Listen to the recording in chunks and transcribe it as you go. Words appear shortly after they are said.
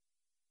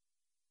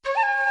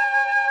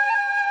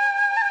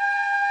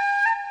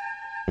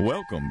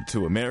Welcome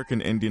to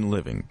American Indian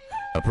Living,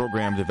 a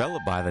program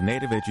developed by the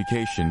Native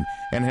Education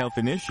and Health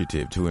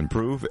Initiative to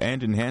improve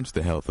and enhance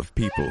the health of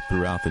people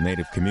throughout the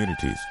Native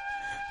communities.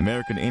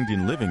 American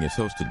Indian Living is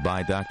hosted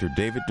by Dr.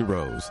 David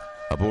DeRose,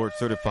 a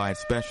board-certified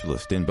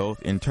specialist in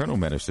both internal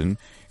medicine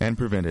and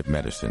preventive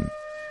medicine.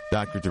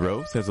 Dr.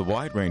 DeRose has a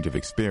wide range of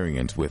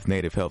experience with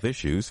Native health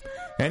issues,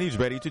 and he's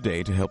ready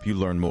today to help you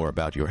learn more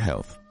about your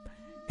health.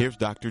 Here's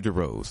Dr.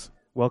 DeRose.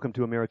 Welcome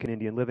to American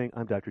Indian Living.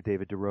 I'm Dr.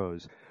 David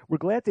DeRose. We're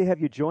glad to have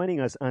you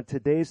joining us on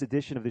today's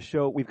edition of the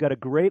show. We've got a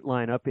great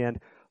lineup, and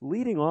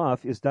leading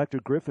off is Dr.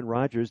 Griffin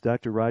Rogers.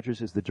 Dr.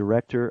 Rogers is the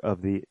director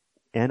of the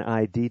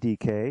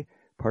NIDDK,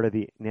 part of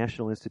the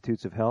National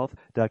Institutes of Health.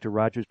 Dr.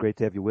 Rogers, great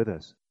to have you with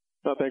us.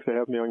 Well, thanks for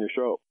having me on your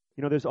show.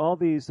 You know, there's all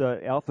these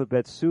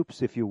alphabet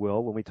soups, if you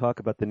will, when we talk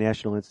about the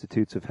National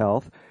Institutes of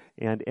Health.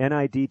 And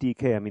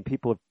NIDDK, I mean,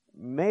 people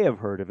may have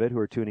heard of it who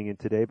are tuning in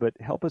today, but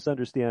help us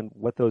understand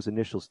what those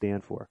initials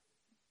stand for.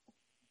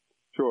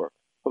 Sure.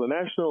 Well, the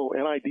national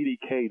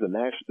NIDDK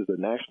stands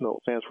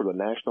for the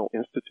National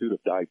Institute of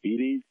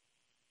Diabetes,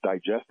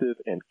 Digestive,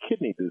 and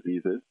Kidney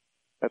Diseases.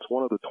 That's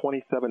one of the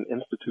 27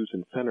 institutes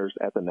and centers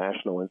at the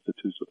National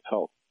Institutes of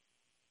Health.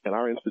 And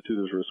our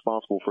institute is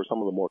responsible for some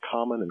of the more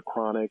common and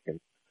chronic and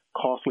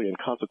costly and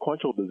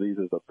consequential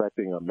diseases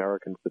affecting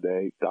Americans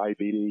today: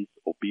 diabetes,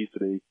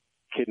 obesity,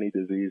 kidney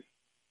disease,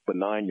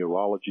 benign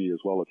urology, as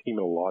well as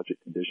hematologic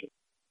conditions.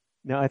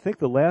 Now, I think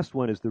the last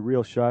one is the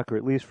real shocker,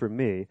 at least for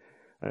me.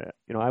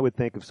 I would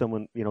think of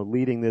someone,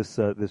 leading this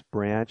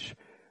branch.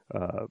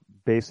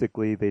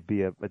 Basically, they'd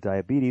be a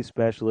diabetes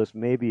specialist,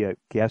 maybe a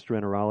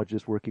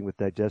gastroenterologist working with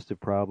digestive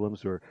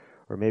problems, or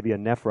maybe a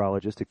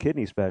nephrologist, a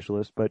kidney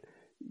specialist. But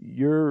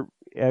your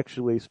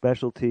actually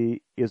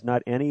specialty is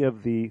not any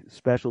of the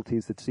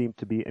specialties that seem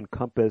to be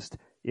encompassed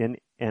in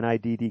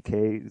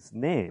NIDDK's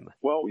name.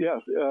 Well, yes.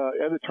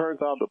 As it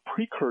turns out, the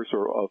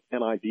precursor of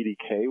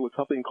NIDDK was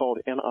something called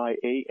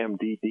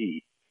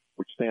NIAMDD,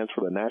 which stands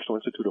for the National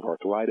Institute of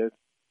Arthritis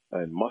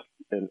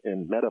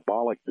and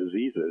Metabolic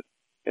Diseases.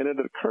 And it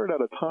occurred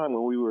at a time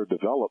when we were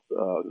developed,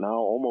 now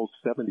almost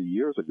 70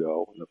 years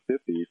ago, in the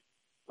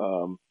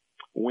 50s,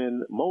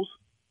 when most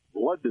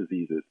blood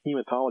diseases,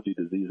 hematology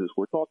diseases,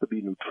 were thought to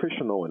be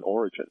nutritional in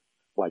origin,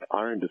 like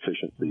iron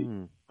deficiency,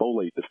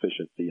 folate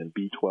deficiency, and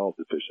B12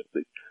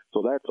 deficiency.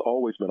 So that's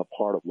always been a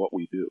part of what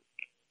we do.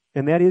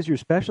 And that is your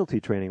specialty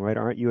training, right?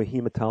 Aren't you a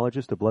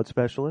hematologist, a blood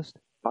specialist?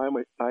 I am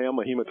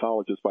a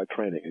hematologist by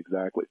training,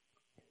 exactly.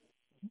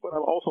 But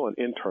I'm also an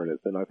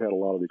internist, and I've had a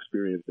lot of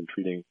experience in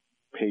treating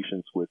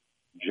patients with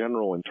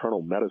general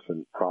internal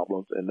medicine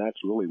problems, and that's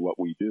really what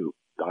we do: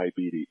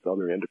 diabetes,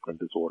 other endocrine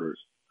disorders,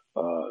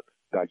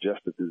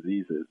 digestive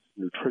diseases,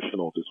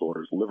 nutritional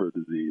disorders, liver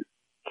disease,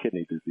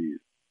 kidney disease.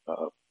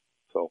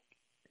 So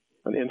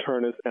an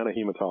internist and a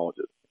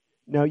hematologist.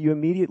 Now, you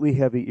immediately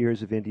have the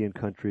ears of Indian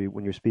country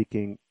when you're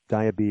speaking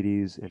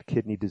diabetes and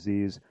kidney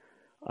disease.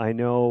 I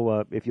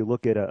know if you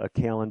look at a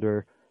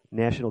calendar,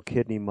 National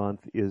Kidney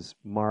Month is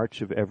March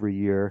of every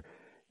year,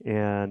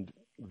 and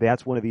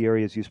that's one of the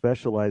areas you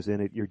specialize in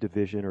at your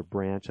division or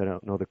branch. I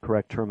don't know the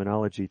correct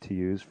terminology to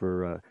use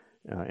for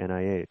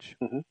NIH.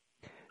 Mm-hmm.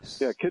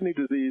 Yeah, kidney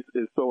disease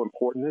is so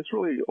important. It's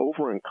really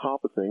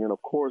over-encompassing, and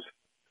of course,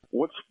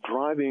 what's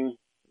driving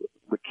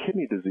the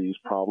kidney disease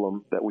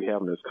problem that we have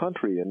in this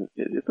country, and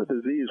it's a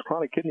disease,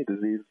 chronic kidney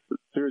disease, a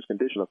serious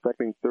condition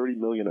affecting 30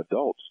 million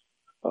adults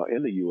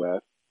in the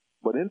U.S.,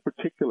 but in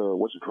particular,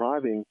 what's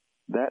driving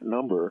that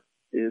number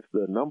is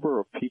the number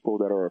of people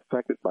that are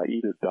affected by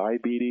either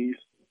diabetes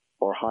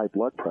or high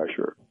blood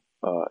pressure.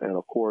 And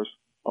of course,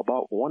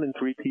 about 1 in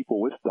 3 people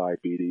with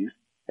diabetes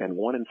and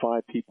 1 in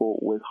 5 people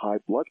with high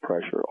blood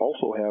pressure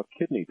also have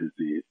kidney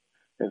disease.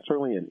 And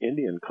certainly in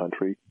Indian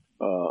country,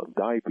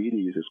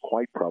 diabetes is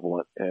quite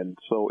prevalent, and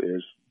so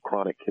is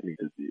chronic kidney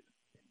disease.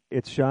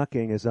 It's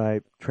shocking as I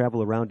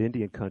travel around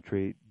Indian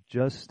country,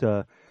 just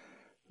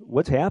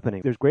what's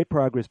happening. There's great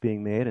progress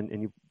being made,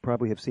 and you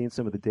probably have seen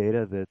some of the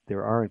data that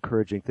there are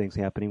encouraging things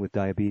happening with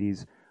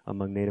diabetes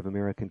among Native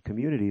American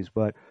communities.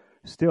 But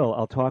still,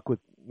 I'll talk with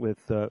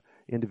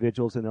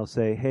individuals, and they'll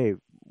say, hey,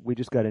 we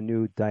just got a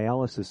new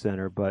dialysis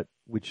center, but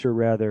we'd sure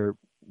rather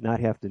not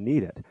have to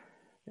need it.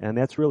 And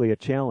that's really a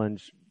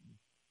challenge.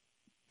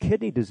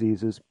 Kidney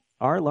diseases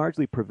are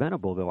largely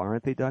preventable, though,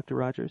 aren't they, Dr.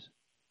 Rogers?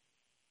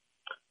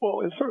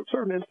 Well, in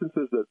certain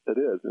instances it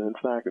is. And in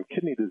fact, in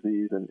kidney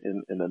disease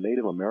in the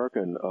Native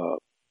American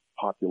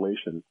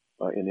population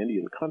in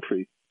Indian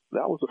country,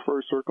 that was the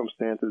first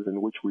circumstances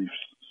in which we've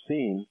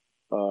seen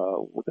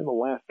within the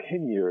last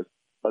 10 years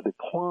a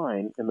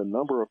decline in the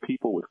number of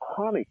people with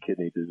chronic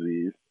kidney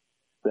disease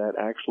that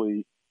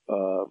actually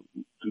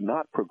do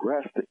not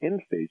progress to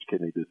end-stage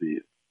kidney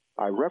disease.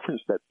 I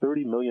referenced that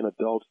 30 million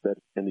adults that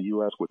in the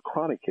U.S. with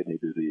chronic kidney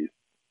disease,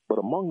 but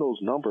among those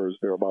numbers,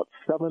 there are about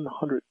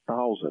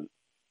 700,000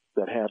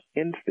 that have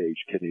end-stage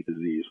kidney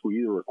disease who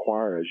either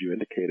require, as you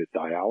indicated,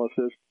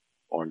 dialysis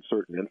or in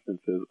certain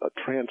instances, a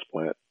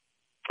transplant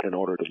in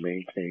order to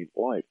maintain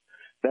life.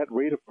 That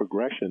rate of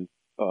progression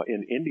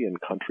in Indian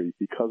country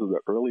because of the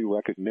early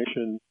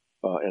recognition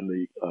and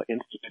the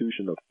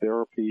institution of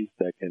therapies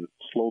that can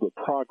slow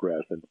the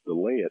progress and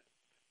delay it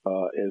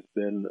has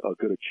been a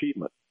good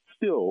achievement.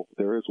 Still,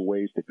 there is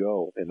ways to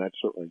go, and that's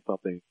certainly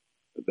something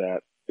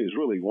that is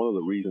really one of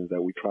the reasons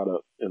that we try to,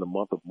 in the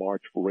month of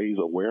March, raise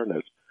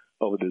awareness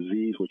of a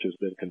disease which has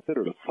been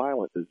considered a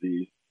silent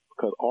disease,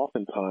 because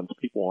oftentimes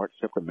people aren't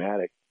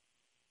symptomatic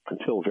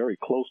until very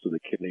close to the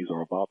kidneys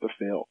are about to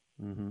fail.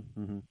 Mm-hmm,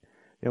 mm-hmm.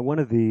 And one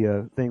of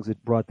the things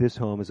that brought this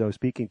home is I was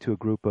speaking to a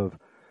group of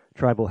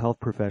tribal health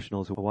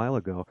professionals a while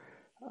ago.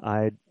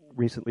 I'd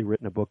recently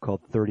written a book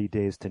called 30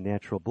 Days to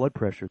Natural Blood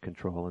Pressure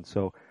Control, and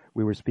so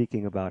we were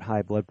speaking about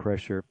high blood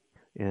pressure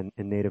in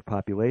native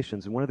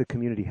populations. And one of the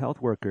community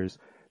health workers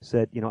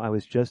said, I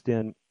was just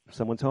in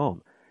someone's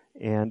home,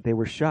 and they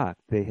were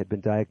shocked. They had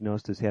been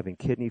diagnosed as having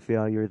kidney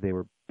failure. They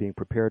were being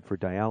prepared for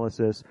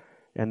dialysis,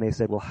 and they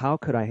said, well, how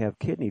could I have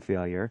kidney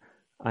failure?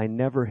 I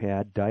never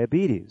had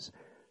diabetes.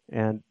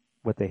 And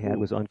what they had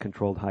was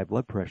uncontrolled high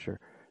blood pressure.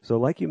 So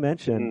like you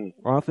mentioned,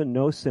 often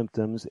no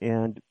symptoms,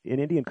 and in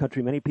Indian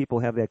country, many people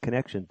have that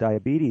connection,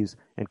 diabetes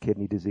and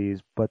kidney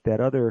disease, but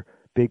that other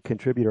big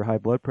contributor, high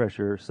blood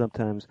pressure,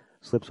 sometimes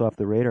slips off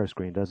the radar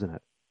screen, doesn't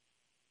it?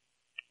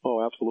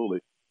 Oh, absolutely.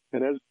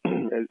 And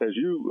as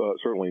you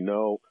certainly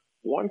know,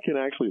 one can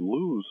actually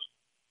lose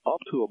up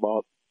to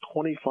about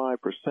 25%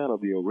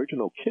 of the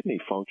original kidney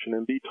function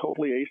and be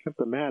totally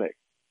asymptomatic.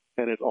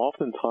 And it's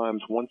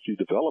oftentimes once you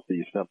develop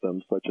these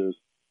symptoms, such as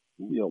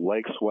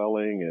leg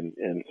swelling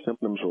and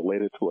symptoms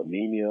related to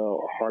anemia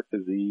or heart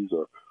disease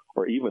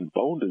or even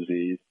bone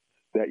disease,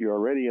 that you're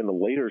already in the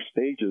later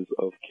stages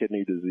of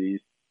kidney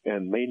disease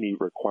and may need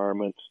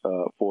requirements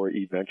for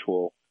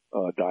eventual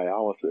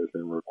dialysis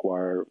and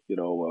require,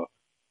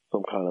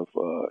 some kind of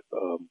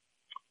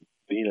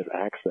venous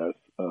access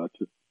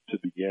to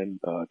begin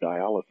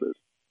dialysis.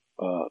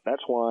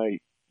 That's why,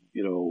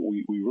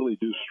 we really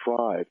do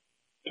strive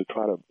to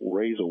try to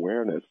raise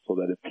awareness so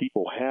that if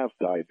people have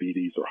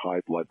diabetes or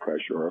high blood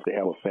pressure, or if they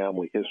have a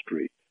family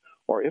history,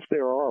 or if they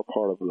are a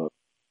part of the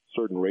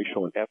certain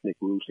racial and ethnic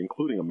groups,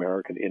 including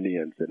American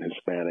Indians and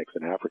Hispanics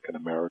and African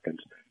Americans,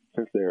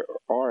 since they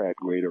are at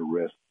greater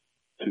risk,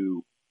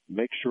 to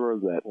make sure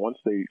that once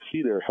they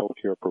see their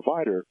healthcare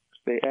provider,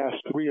 they ask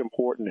three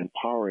important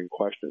empowering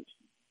questions.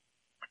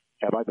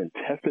 Have I been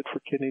tested for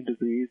kidney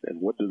disease,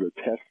 and what do the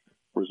test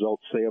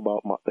results say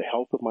about the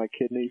health of my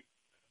kidneys?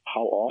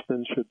 How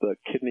often should the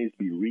kidneys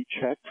be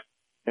rechecked?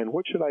 And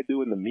what should I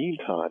do in the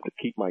meantime to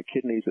keep my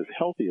kidneys as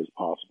healthy as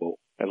possible,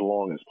 as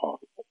long as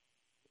possible?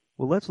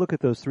 Well, let's look at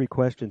those three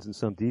questions in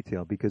some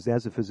detail, because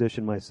as a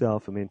physician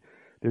myself,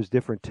 there's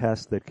different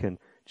tests that can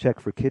check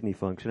for kidney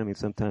function.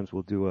 Sometimes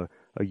we'll do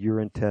a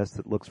urine test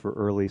that looks for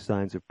early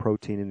signs of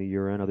protein in the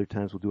urine. Other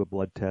times we'll do a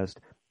blood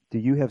test. Do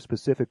you have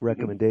specific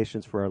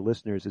recommendations for our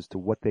listeners as to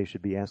what they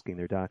should be asking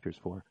their doctors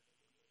for?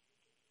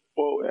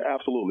 Well,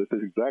 absolutely. This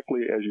is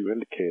exactly as you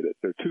indicated.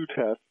 There are two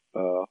tests.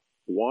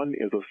 One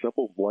is a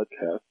simple blood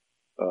test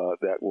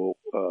that will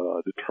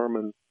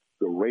determine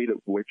the rate at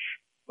which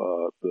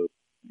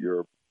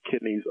your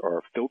kidneys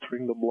are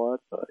filtering the blood,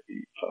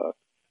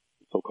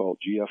 so-called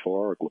GFR,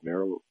 or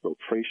glomerular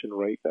filtration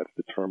rate. That's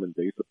determined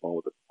based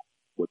upon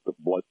what the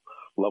blood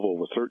level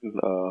of a certain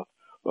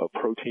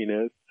protein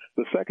is.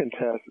 The second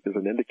test is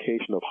an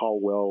indication of how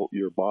well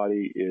your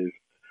body is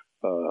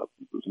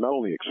not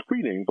only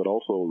excreting, but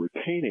also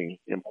retaining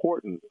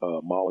important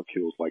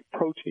molecules like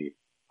protein.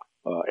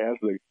 As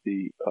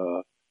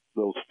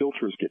those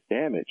filters get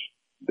damaged,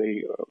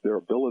 their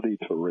ability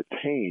to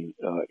retain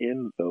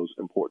in those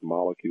important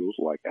molecules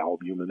like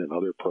albumin and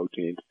other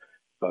proteins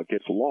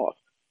gets lost.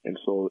 And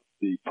so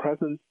the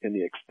presence and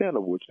the extent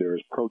of which there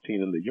is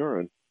protein in the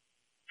urine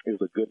is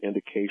a good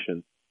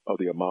indication of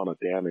the amount of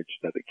damage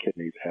that the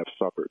kidneys have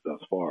suffered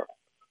thus far.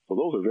 So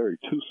those are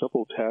two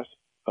simple tests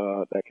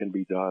that can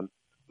be done,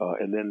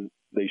 and then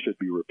they should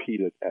be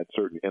repeated at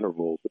certain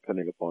intervals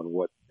depending upon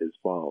what is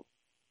found.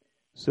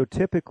 So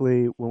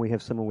typically when we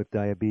have someone with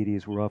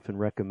diabetes, we're often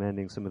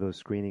recommending some of those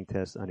screening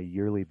tests on a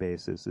yearly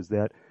basis. Is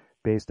that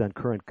based on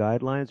current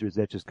guidelines, or is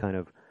that just kind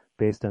of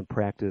based on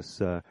practice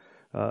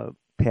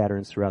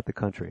patterns throughout the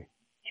country?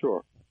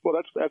 Sure. Well,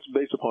 that's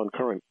based upon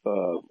current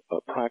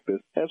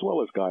practice as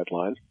well as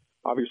guidelines.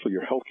 Obviously,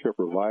 your healthcare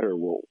provider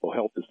will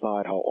help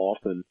decide how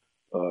often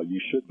you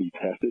should be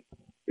tested.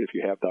 If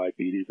you have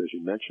diabetes, as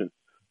you mentioned,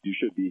 you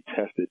should be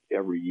tested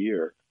every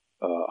year.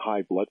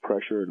 High blood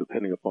pressure,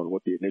 depending upon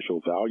what the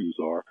initial values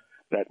are,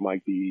 that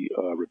might be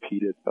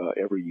repeated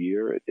every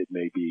year. It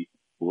may be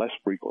less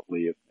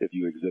frequently if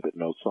you exhibit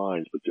no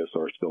signs but just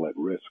are still at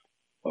risk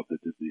of the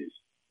disease.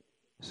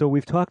 So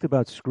we've talked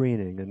about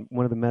screening, and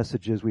one of the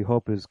messages we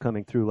hope is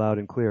coming through loud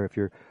and clear. If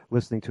you're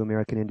listening to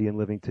American Indian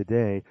Living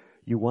today,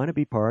 you want to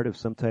be part of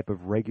some type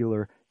of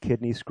regular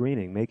kidney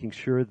screening, making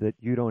sure that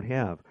you don't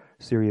have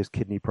serious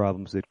kidney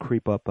problems that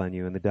creep up on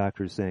you and the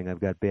doctor's saying, I've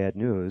got bad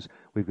news,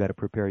 we've got to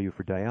prepare you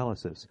for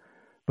dialysis.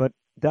 But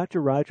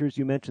Dr. Rogers,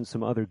 you mentioned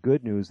some other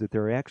good news, that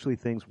there are actually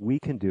things we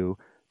can do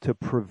to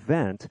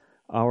prevent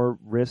our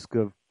risk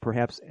of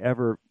perhaps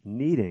ever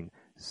needing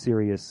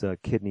serious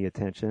kidney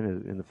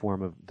attention in the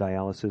form of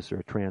dialysis or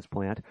a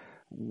transplant.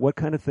 What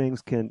kind of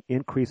things can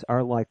increase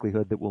our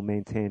likelihood that we'll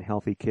maintain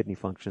healthy kidney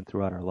function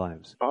throughout our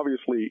lives?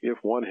 Obviously, if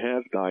one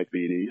has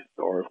diabetes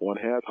or if one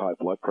has high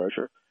blood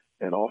pressure,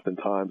 and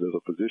oftentimes as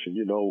a physician,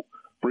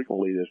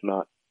 frequently there's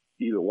not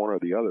either one or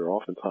the other.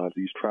 Oftentimes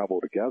these travel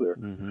together.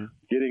 Mm-hmm.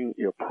 Getting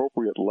the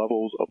appropriate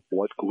levels of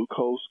blood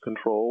glucose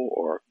control,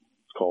 or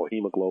it's called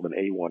hemoglobin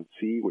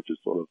A1C, which is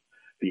sort of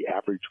the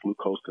average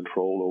glucose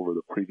control over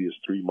the previous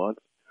 3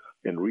 months,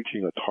 and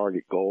reaching a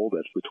target goal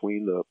that's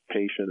between the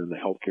patient and the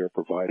healthcare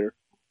provider.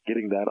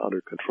 Getting that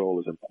under control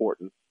is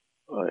important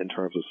in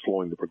terms of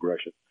slowing the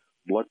progression.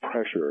 Blood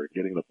pressure,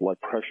 getting the blood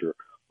pressure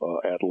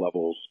at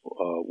levels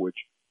which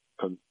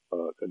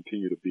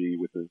continue to be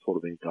within sort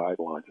of in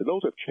guidelines. And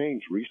those have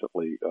changed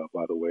recently,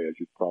 by the way, as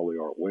you probably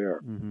are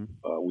aware. Mm-hmm.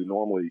 We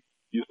normally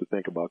used to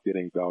think about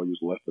getting values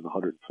less than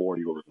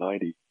 140 over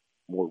 90.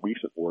 More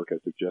recent work has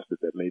suggested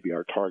that maybe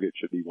our target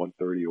should be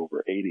 130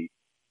 over 80.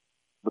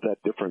 But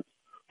that difference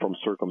from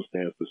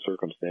circumstance to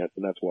circumstance,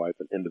 and that's why it's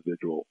an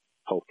individual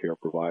healthcare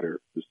provider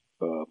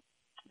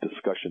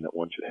discussion that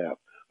one should have.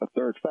 A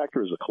third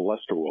factor is a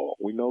cholesterol.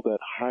 We know that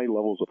high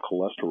levels of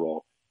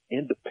cholesterol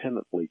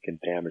independently can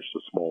damage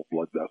the small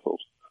blood vessels.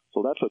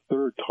 So that's a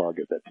third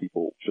target that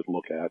people should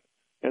look at.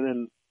 And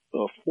then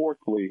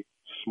fourthly,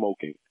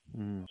 smoking.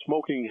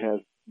 Smoking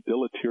has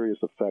deleterious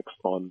effects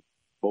on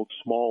both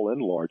small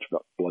and large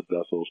blood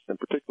vessels, and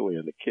particularly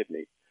in the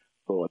kidney.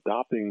 So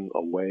adopting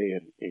a way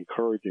and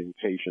encouraging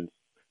patients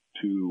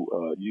to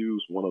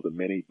use one of the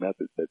many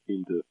methods that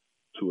seem to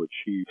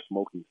achieve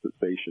smoking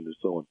cessation is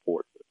so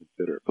important to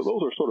consider. So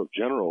those are sort of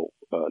general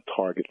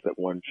targets that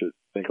one should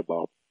think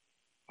about.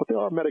 But there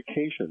are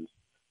medications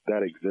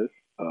that exist,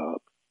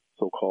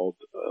 so-called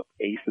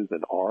ACEs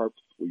and ARBs.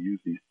 We use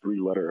these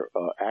three-letter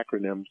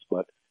acronyms,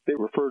 but they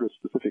refer to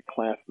specific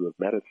classes of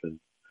medicine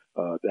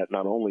that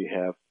not only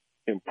have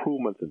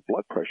improvements in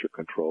blood pressure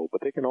control,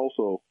 but they can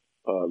also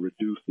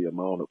reduce the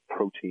amount of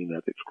protein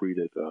that's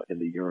excreted in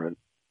the urine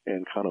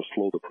and kind of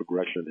slow the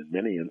progression in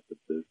many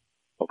instances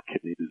of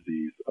kidney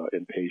disease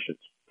in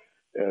patients.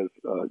 As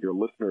your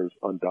listeners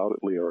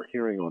undoubtedly are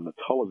hearing on the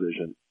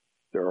television,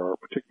 there are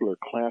particular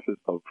classes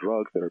of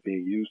drugs that are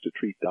being used to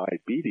treat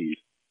diabetes,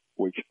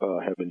 which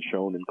have been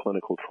shown in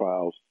clinical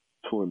trials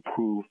to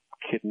improve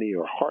kidney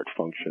or heart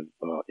function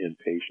in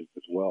patients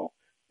as well.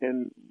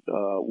 And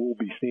we'll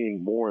be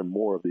seeing more and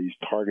more of these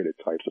targeted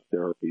types of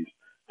therapies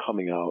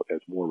coming out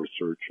as more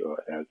research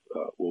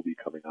will be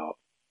coming out.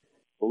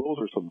 So those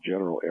are some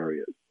general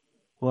areas.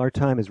 Well, our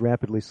time is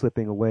rapidly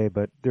slipping away,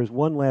 but there's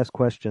one last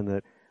question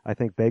that I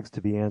think begs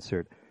to be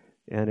answered,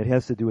 and it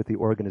has to do with the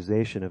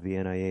organization of the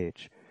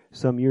NIH.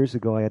 Some years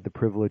ago, I had the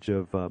privilege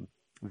of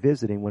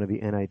visiting one of the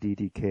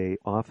NIDDK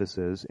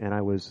offices, and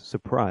I was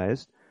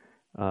surprised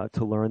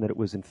to learn that it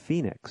was in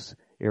Phoenix,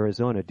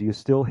 Arizona. Do you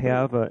still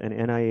have an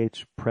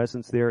NIH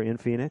presence there in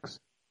Phoenix?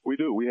 We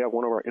do. We have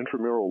one of our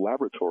intramural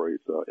laboratories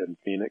in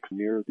Phoenix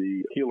near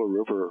the Gila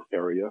River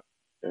area,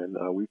 and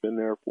we've been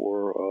there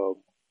for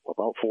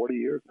about 40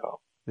 years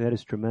now. That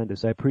is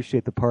tremendous. I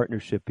appreciate the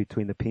partnership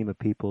between the Pima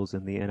Peoples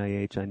and the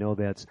NIH. I know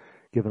that's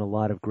given a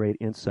lot of great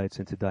insights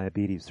into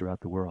diabetes throughout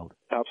the world.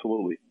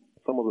 Absolutely.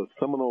 Some of the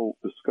seminal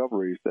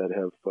discoveries that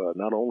have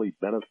not only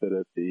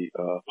benefited the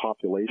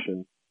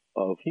population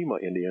of Pima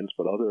Indians,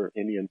 but other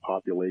Indian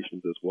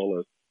populations as well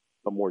as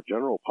some more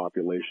general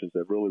populations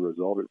have really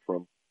resulted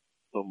from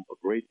some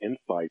great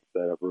insights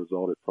that have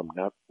resulted from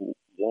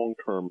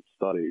long-term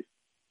studies,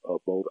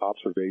 both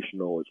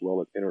observational as well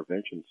as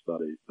intervention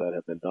studies that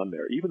have been done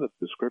there. Even the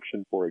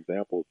description, for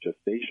example, of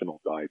gestational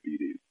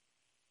diabetes,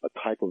 a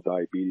type of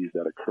diabetes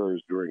that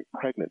occurs during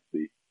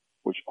pregnancy,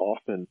 which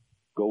often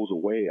goes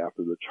away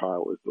after the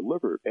child is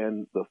delivered.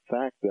 And the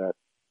fact that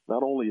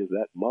not only is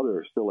that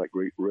mother still at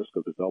great risk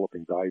of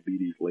developing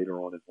diabetes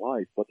later on in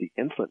life, but the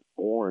infant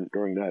born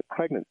during that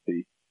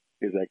pregnancy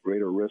is at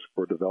greater risk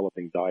for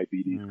developing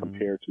diabetes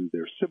compared to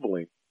their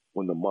sibling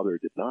when the mother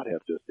did not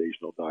have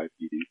gestational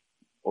diabetes,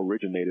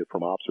 originated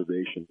from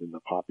observations in the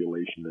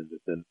population and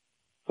has then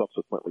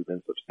subsequently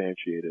been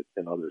substantiated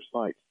in other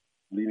sites,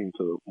 leading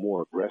to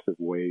more aggressive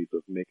ways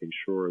of making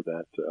sure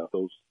that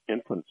those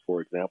infants,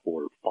 for example,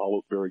 are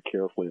followed very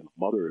carefully and the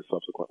mother is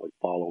subsequently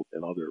followed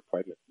in other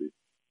pregnancies.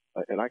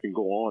 And I can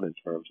go on in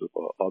terms of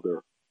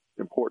other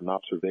important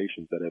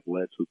observations that have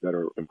led to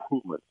better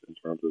improvements in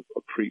terms of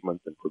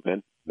treatment and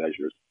preventive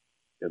measures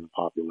in the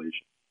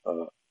population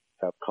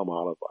have come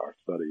out of our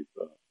studies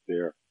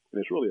there.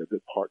 And it's really a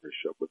good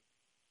partnership with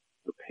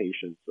the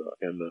patients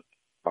and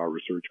our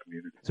research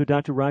community. So,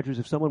 Dr. Rogers,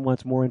 if someone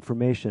wants more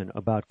information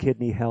about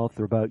kidney health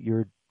or about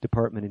your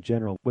department in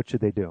general, what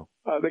should they do?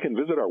 They can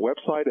visit our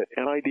website at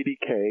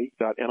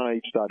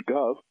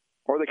niddk.nih.gov,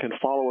 or they can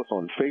follow us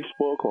on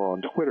Facebook or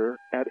on Twitter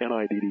at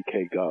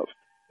niddkgov.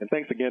 And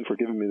thanks again for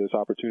giving me this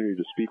opportunity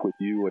to speak with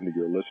you and to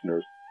your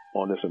listeners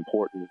on this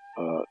important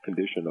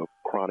condition of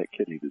chronic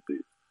kidney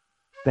disease.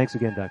 Thanks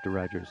again, Dr.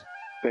 Rogers.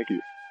 Thank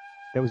you.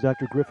 That was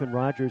Dr. Griffin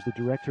Rogers, the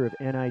director of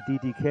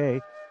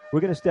NIDDK. We're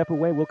going to step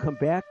away. We'll come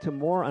back to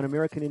more on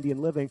American Indian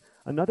Living.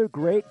 Another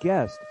great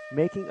guest,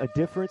 making a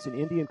difference in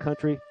Indian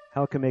country,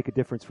 how it can make a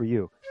difference for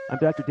you. I'm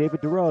Dr.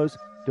 David DeRose.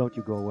 Don't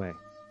you go away.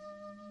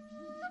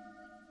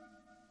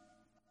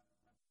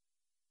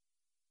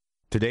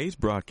 Today's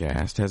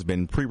broadcast has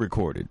been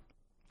pre-recorded.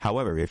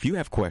 However, if you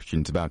have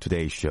questions about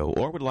today's show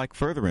or would like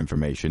further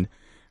information,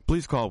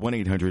 please call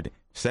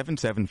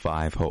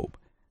 1-800-775-HOPE.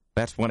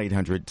 That's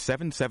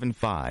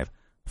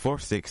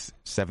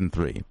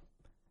 1-800-775-4673.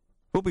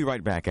 We'll be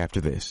right back after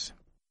this.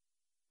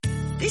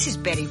 This is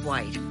Betty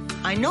White.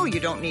 I know you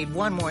don't need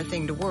one more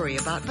thing to worry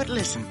about, but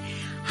listen.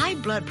 High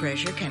blood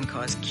pressure can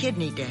cause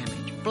kidney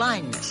damage,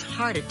 blindness,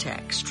 heart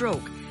attack,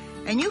 stroke,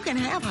 and you can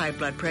have high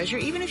blood pressure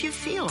even if you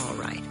feel all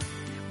right.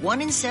 1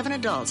 in 7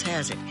 adults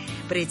has it,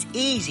 but it's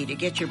easy to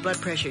get your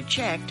blood pressure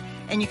checked,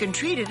 and you can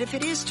treat it if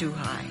it is too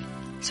high.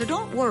 So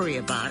don't worry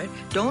about it.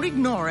 Don't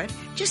ignore it.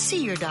 Just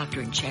see your doctor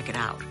and check it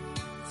out.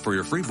 For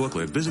your free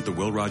booklet, visit the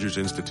Will Rogers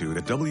Institute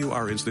at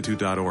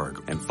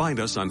wrinstitute.org and find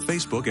us on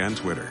Facebook and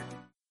Twitter.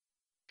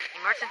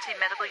 Emergency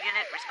medical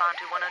unit, respond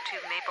to 102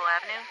 Maple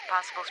Avenue,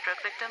 possible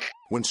stroke victim.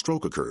 When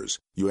stroke occurs,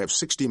 you have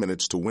 60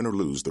 minutes to win or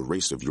lose the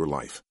race of your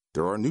life.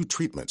 There are new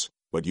treatments,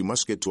 but you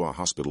must get to a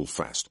hospital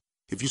fast.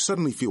 If you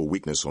suddenly feel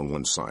weakness on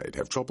one side,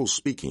 have trouble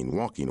speaking,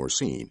 walking, or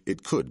seeing,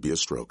 it could be a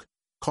stroke.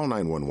 Call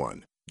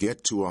 911.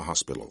 Get to a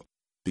hospital.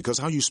 Because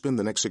how you spend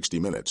the next 60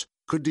 minutes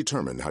could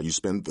determine how you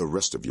spend the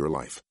rest of your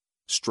life.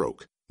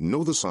 Stroke.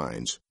 Know the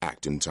signs.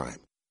 Act in time.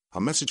 A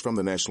message from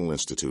the National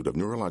Institute of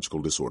Neurological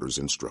Disorders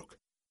and Stroke.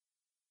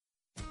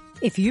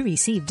 If you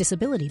receive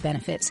disability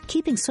benefits,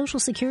 keeping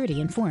Social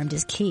Security informed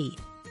is key.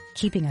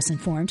 Keeping us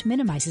informed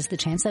minimizes the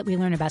chance that we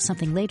learn about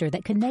something later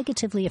that could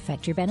negatively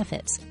affect your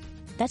benefits.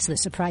 That's the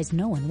surprise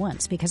no one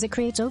wants because it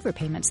creates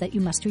overpayments that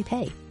you must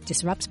repay,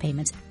 disrupts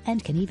payments,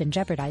 and can even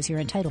jeopardize your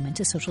entitlement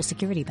to Social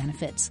Security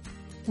benefits.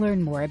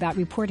 Learn more about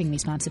reporting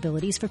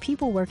responsibilities for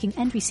people working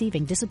and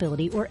receiving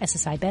disability or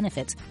SSI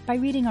benefits by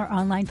reading our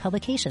online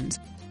publications,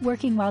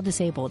 Working While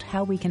Disabled,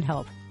 How We Can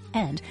Help,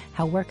 and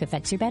How Work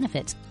Affects Your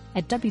Benefits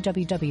at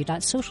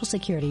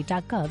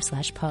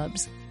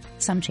www.socialsecurity.gov/pubs.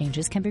 Some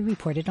changes can be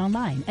reported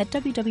online at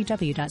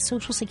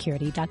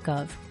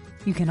www.socialsecurity.gov.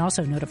 You can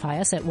also notify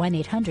us at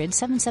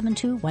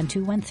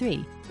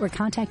 1-800-772-1213 or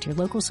contact your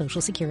local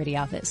Social Security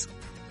office.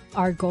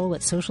 Our goal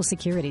at Social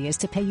Security is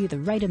to pay you the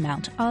right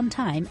amount on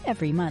time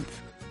every month.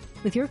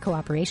 With your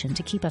cooperation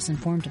to keep us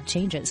informed of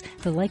changes,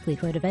 the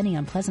likelihood of any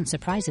unpleasant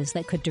surprises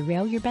that could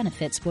derail your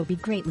benefits will be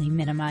greatly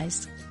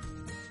minimized.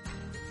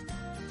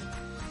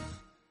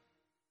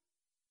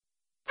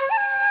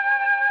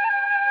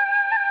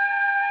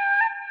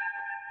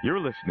 You're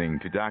listening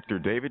to Dr.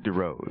 David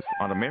DeRose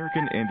on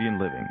American Indian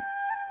Living.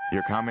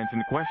 Your comments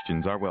and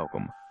questions are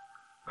welcome.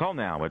 Call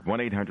now at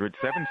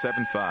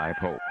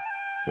 1-800-775-HOPE.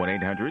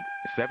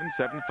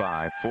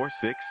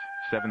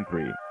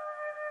 1-800-775-4673.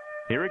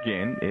 Here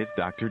again is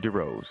Dr.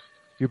 DeRose.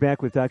 You're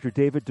back with Dr.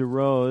 David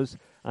DeRose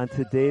on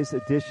today's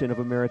edition of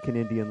American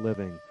Indian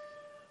Living.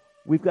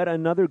 We've got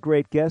another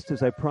great guest,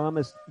 as I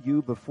promised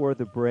you before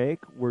the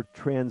break. We're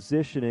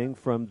transitioning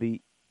from the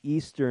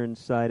eastern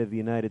side of the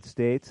United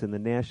States and the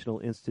National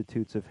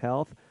Institutes of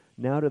Health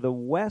now to the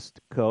West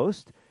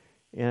Coast.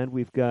 And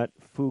we've got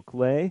Phuc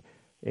Le,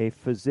 a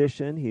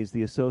physician. He's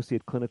the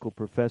Associate Clinical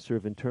Professor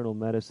of Internal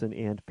Medicine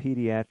and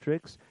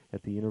Pediatrics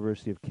at the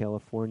University of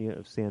California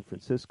of San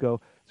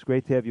Francisco. It's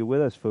great to have you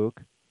with us,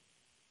 Phuc.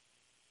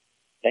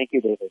 Thank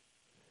you, David.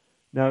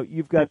 Now,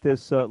 you've got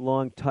this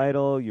long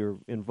title. You're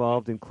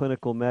involved in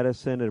clinical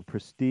medicine at a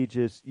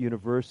prestigious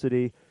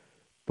university,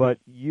 but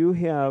you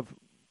have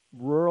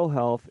rural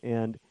health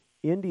and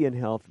Indian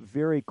health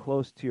very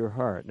close to your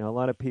heart. Now, a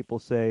lot of people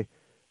say,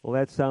 well,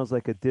 that sounds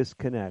like a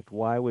disconnect.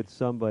 Why would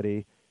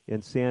somebody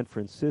in San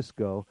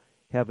Francisco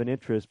have an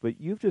interest? But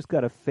you've just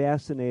got a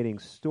fascinating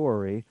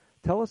story.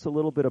 Tell us a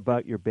little bit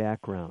about your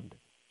background.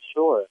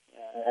 Sure.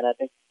 And I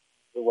think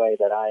the way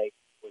that I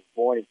was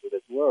born into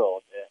this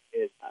world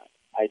is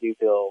I do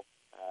feel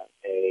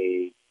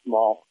a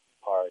small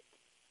part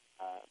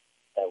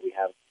that we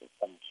have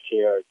some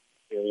shared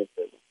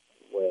experiences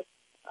with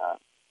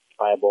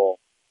tribal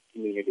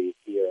communities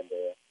here in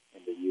the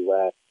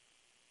U.S.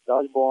 So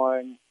I was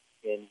born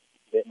in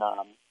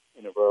Vietnam,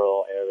 in a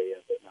rural area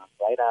of Vietnam,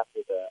 right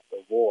after the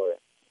war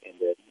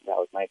ended. That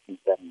was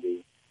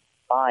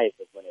 1975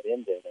 is when it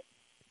ended.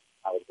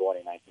 I was born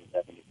in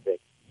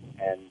 1976.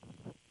 And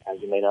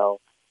as you may know,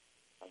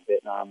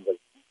 Vietnam was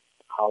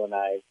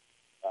colonized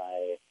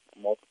by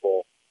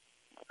multiple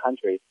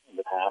countries in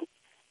the past.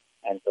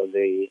 And so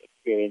the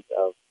experience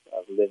of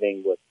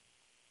living with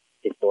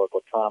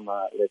historical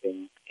trauma,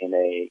 living in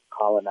a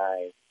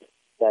colonized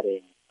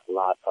setting, a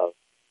lot of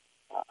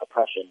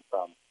oppression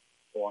from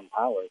foreign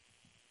powers,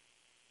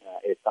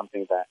 is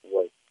something that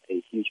was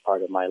a huge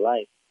part of my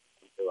life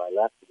until I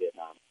left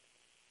Vietnam,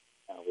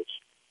 which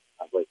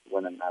was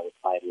when I was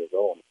 5 years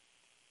old.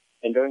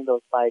 And during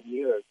those 5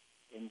 years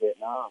in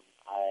Vietnam,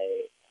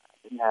 I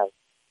didn't have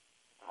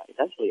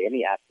essentially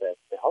any access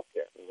to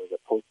healthcare. It was a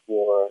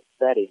post-war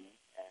setting,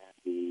 and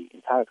the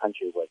entire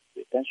country was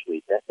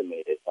essentially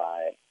decimated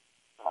by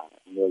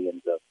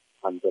millions of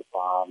tons of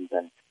bombs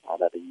and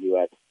that the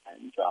U.S.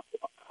 dropped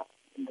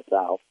in the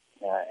South.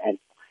 And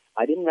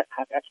I didn't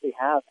actually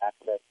have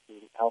access to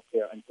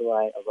healthcare until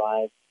I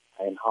arrived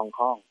in Hong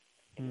Kong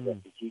in the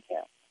refugee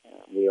camp.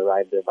 We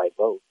arrived there by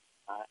boat.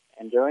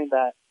 And during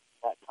that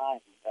time,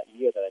 that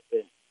year that I've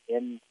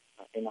been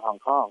in Hong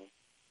Kong,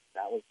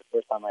 that was the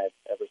first time I had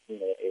ever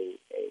seen a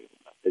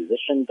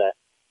physician that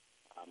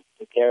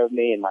took care of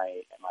me and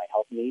my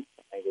health needs.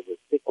 I was a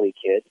sickly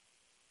kid.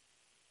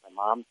 My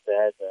mom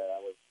said that I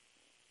was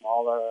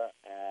smaller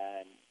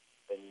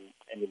than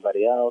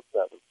anybody else,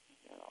 that was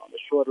on the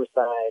shorter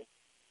side.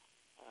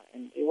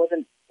 And it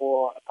wasn't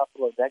for a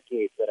couple of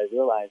decades that I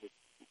realized it's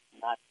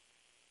not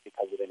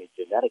because of any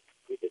genetic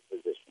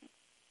predisposition,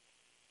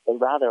 but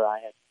rather I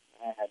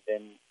had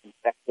been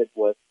infected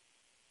with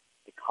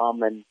a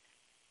common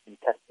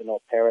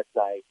intestinal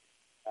parasite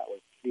that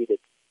was treated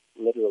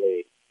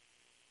literally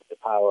with the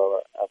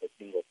power of a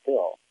single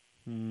pill,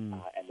 and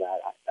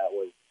that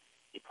was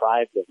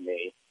deprived of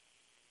me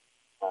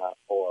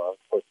for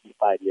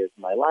 5 years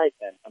of my life.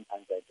 And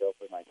sometimes I joke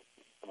with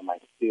some of my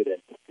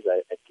students, because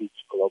I teach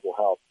global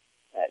health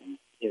at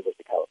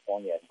University of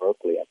California in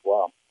Berkeley as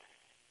well.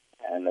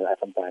 And I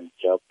sometimes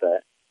joke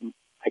that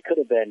I could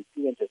have been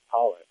 2 inches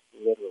taller,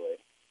 literally,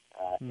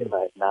 if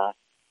I had not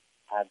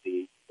had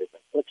this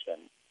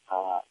affliction,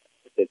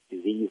 this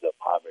disease of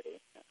poverty.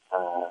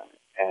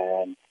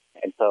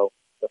 And so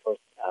the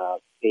first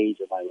stage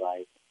of my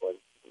life was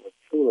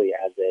truly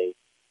as a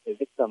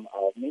victim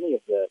of many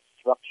of the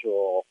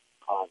structural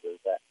causes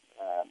that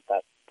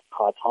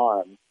cause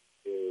harm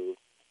to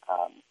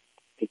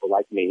people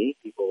like me,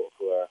 people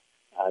who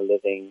are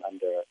living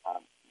under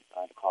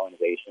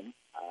colonization.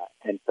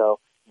 And so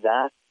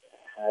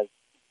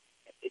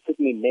it took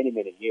me many,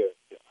 many years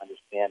to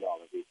understand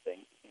all of these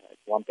things.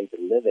 It's one thing to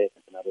live it,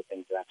 it's another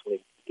thing to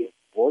actually give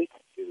voice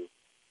to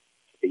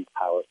these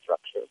power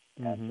structures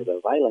and to the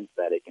violence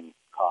that it can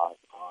cause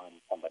on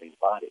somebody's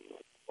body.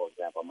 Like, for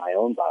example, my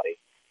own body.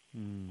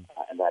 And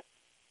that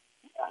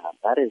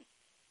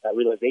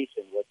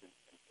realization wasn't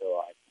until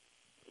I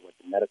went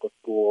to medical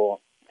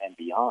school and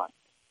beyond.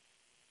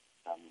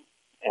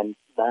 And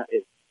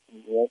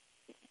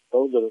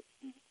those are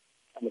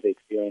some of the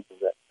experiences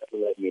that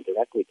led me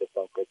directly to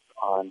focus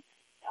on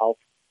health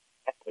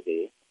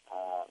equity,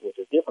 which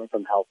is different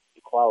from health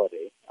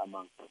equality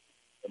among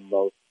the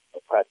most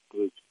oppressed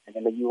groups. And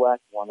in the U.S.,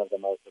 one of the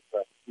most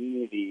oppressed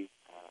communities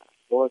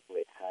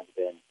historically has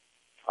been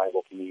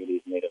tribal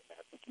communities, Native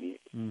American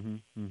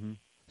communities.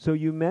 So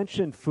you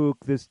mentioned, Phuc,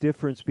 this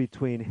difference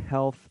between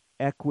health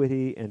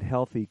equity and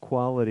health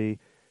equality.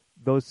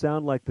 Those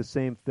sound like the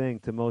same thing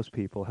to most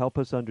people. Help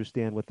us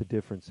understand what the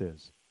difference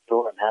is.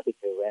 Sure, I'm happy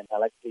to. And I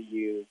like to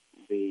use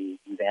the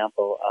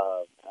example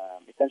of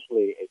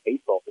essentially a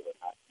baseball field.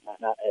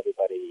 Not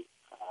everybody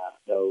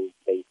knows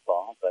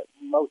baseball, but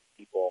most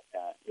people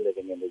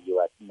living in the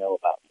U.S. know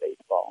about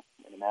baseball.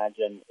 And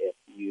imagine if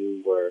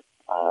you were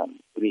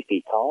 3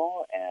 feet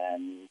tall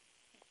and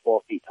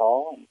 4 feet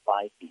tall and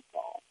 5 feet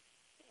tall,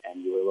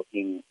 and you were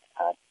looking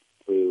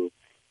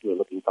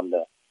from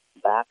the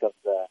back of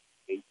the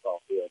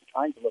baseball field,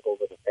 trying to look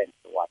over the fence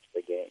to watch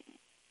the game.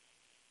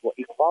 Well,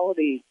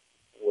 equality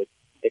would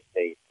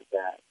dictate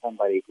that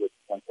somebody who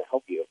wants to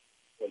help you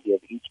would give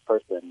each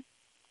person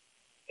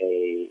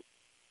a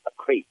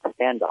crate to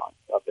stand on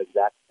of the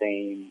exact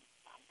same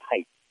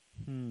height.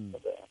 So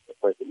the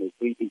person who's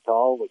 3 feet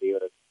tall would be able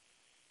to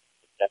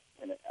step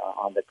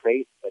on the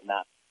crate, but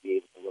not be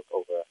able to look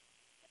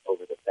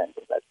over the fence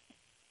that's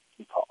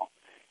too tall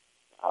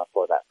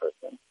for that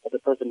person. But the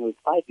person who's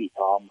 5 feet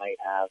tall might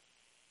have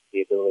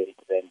the ability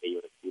to then be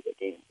able to see the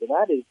game. So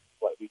that is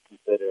what we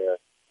consider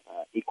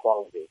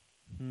equality.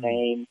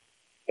 Same,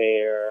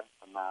 fair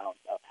amount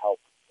of help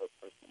per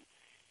person.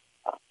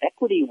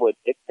 Equity would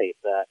dictate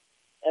that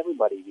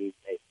everybody needs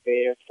a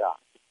fair shot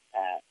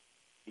at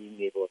being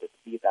able to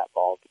see that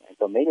ball. And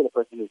so maybe the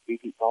person who's 3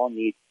 feet tall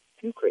needs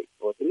 2 crates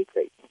or 3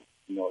 crates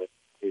in order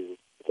to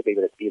be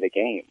able to see the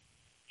game.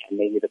 And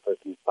maybe the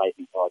person who's 5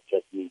 feet tall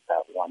just needs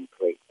that 1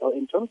 crate. So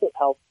in terms of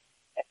health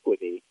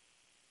equity,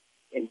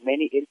 in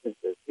many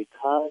instances,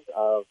 because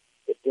of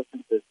the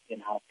differences in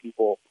how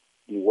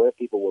where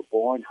people were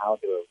born, how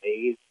they were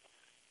raised,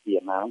 the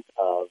amount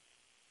of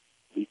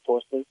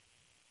resources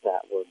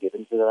that were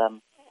given to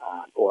them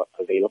or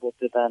available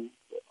to them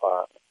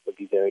would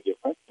be very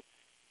different.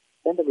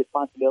 Then the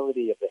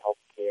responsibility of the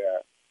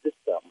healthcare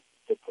system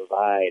to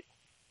provide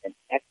an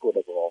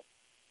equitable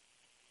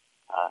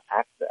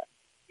access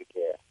to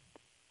care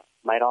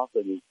might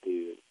also need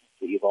to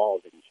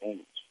evolve and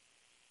change.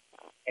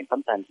 And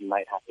sometimes you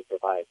might have to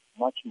provide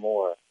much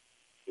more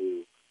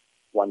to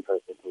one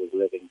person who is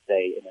living,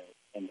 say,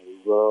 in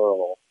a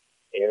rural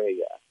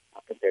area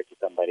compared to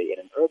somebody in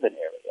an urban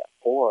area,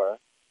 or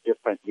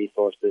different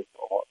resources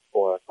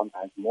or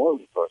sometimes more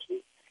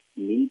resources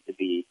need to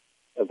be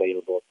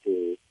available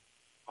to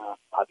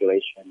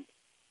populations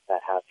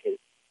that have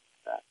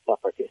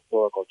suffered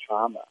historical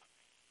trauma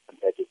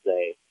compared to,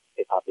 say,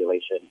 a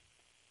population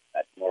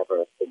that's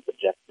never been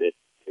subjected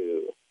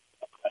to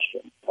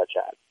oppression, such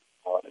as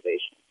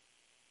colonization.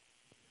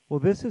 Well,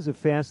 this is a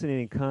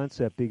fascinating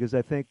concept because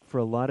I think for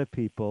a lot of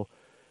people,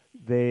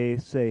 they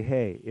say,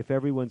 hey, if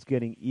everyone's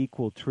getting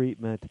equal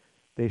treatment,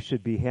 they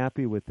should be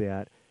happy with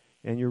that.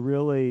 And you're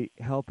really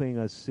helping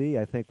us see,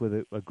 I think,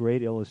 with a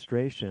great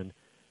illustration,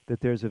 that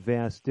there's a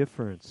vast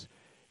difference.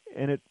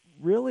 And it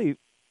really,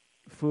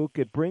 Phuc,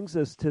 it brings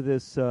us to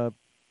this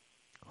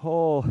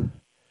whole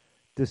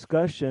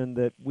discussion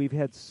that we've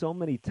had so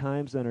many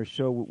times on our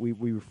show. We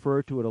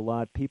refer to it a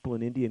lot. People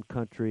in Indian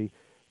country,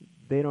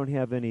 they don't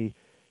have any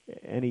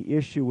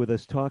issue with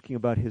us talking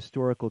about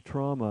historical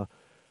trauma.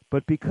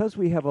 But because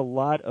we have a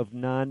lot of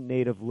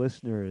non-native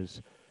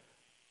listeners,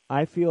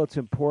 I feel it's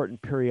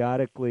important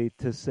periodically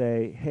to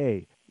say,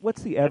 hey,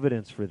 what's the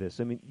evidence for this?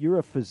 I mean, you're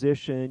a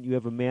physician, you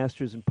have a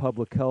master's in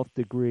public health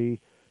degree,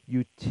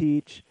 you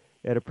teach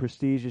at a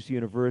prestigious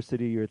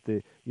university, you're at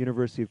the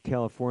University of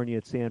California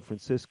at San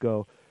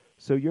Francisco,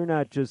 so you're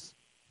not just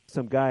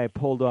some guy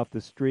pulled off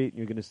the street and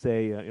you're going to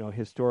say,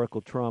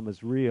 historical trauma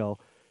is real.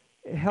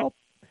 Help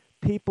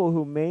people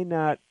who may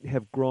not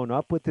have grown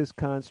up with this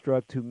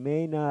construct, who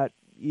may not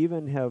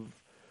even have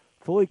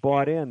fully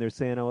bought in. They're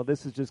saying, oh,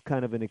 this is just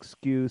kind of an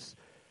excuse.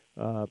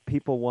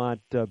 People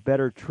want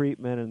better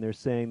treatment, and they're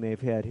saying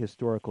they've had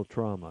historical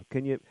trauma.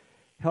 Can you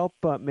help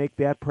make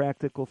that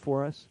practical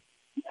for us?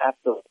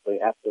 Absolutely.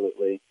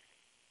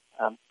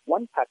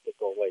 One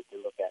practical way to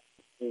look at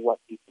what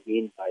people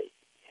mean by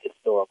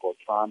historical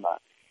trauma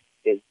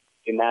is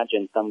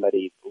imagine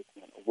somebody's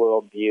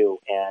worldview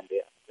and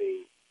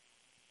the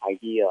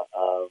idea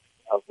of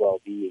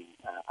well-being,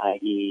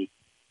 i.e.,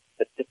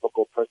 the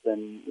typical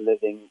person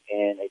living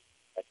in a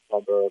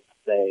suburb,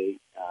 say,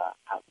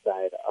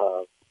 outside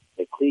of,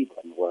 say,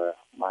 Cleveland, where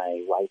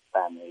my wife's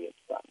family is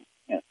from.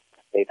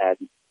 They've had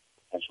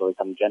essentially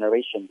some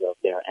generations of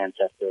their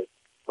ancestors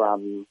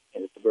from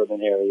in a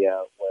suburban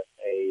area with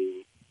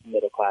a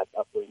middle-class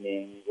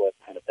upbringing, with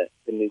kind of the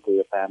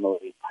nuclear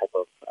family type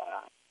of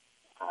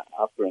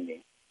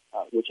upbringing,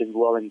 which is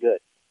well and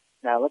good.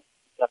 Now, let's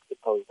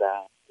juxtapose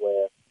that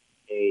with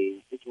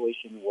a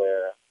situation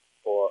where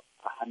for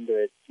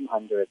 100,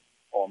 200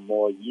 or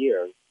more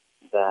years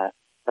that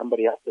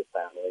somebody else's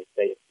family,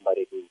 say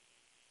somebody who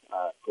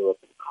grew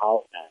up in a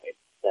colonized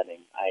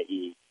setting,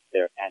 i.e.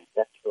 their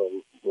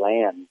ancestral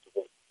lands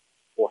were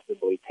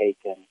forcibly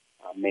taken,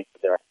 many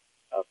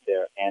of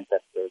their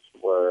ancestors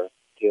were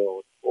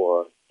killed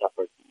or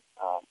suffered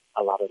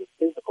a lot of the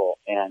physical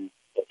and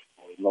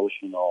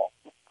emotional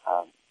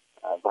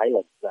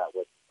violence that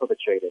was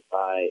perpetrated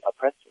by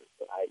oppressors,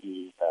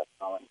 i.e.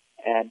 colonists.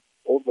 And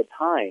over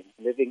time,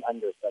 living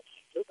under such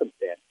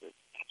circumstances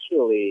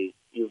actually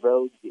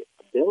erodes the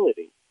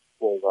ability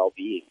for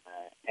well-being.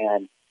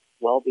 And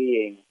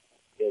well-being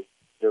is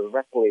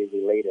directly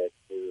related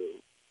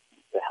to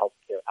the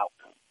healthcare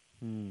outcome.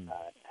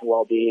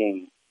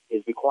 Well-being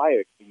is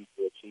required for you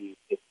to achieve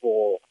a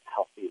full,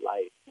 healthy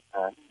life.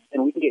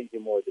 And we can get into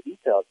more of the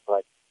details,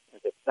 but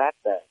the fact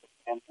that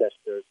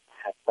ancestors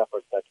have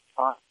suffered such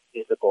trauma,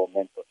 physical,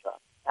 mental trauma,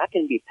 that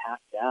can be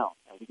passed down,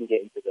 and we can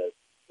get into the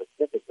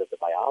specifics of the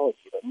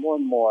biology, but more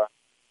and more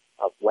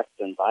of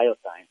Western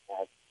bioscience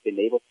has been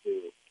able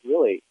to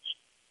really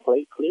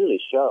clearly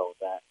show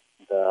that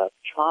the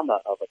trauma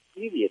of a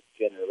previous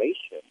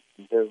generation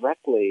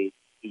directly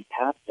be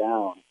passed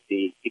down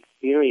the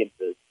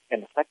experiences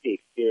and affect the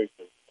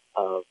experiences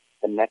of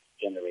the next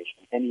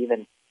generation and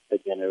even the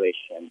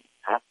generation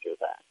after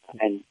that.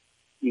 And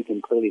you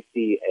can clearly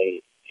see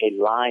a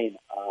line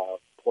of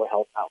poor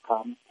health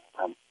outcomes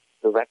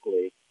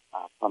directly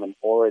from an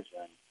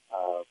origin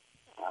of,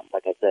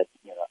 like I said,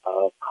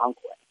 of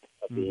conquest,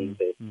 of being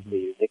the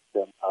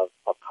victim of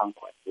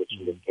conquest, which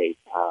in this case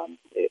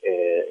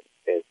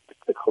is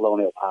the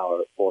colonial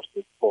power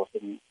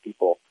forcing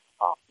people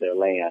off their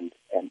land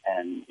and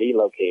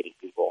relocating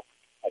people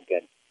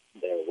against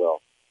their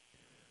will.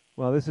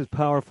 Well, this is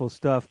powerful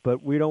stuff,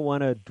 but we don't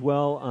want to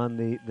dwell on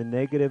the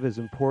negative, as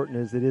important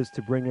as it is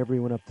to bring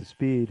everyone up to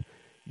speed.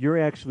 You're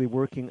actually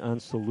working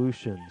on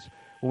solutions.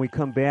 When we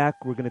come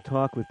back, we're going to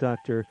talk with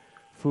Dr.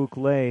 Phuc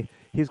Le.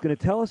 He's going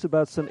to tell us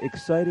about some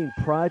exciting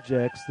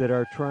projects that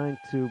are trying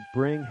to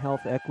bring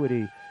health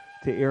equity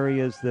to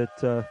areas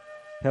that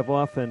have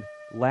often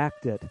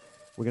lacked it.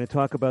 We're going to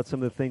talk about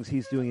some of the things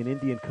he's doing in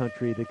Indian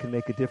country that can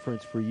make a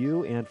difference for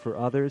you and for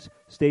others.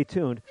 Stay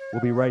tuned.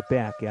 We'll be right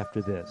back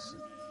after this.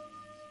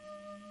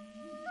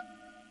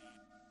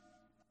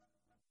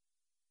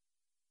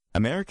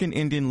 American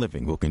Indian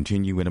Living will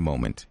continue in a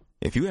moment.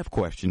 If you have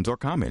questions or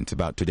comments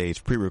about today's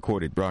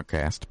pre-recorded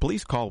broadcast,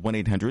 please call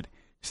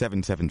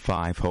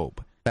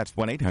 1-800-775-HOPE. That's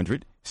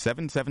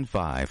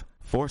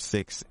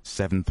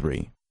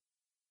 1-800-775-4673.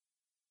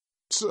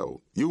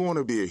 So, you want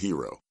to be a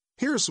hero.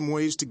 Here are some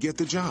ways to get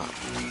the job.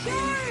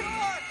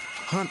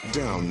 Hunt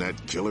down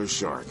that killer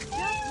shark.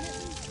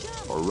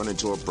 Or run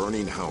into a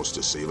burning house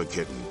to save a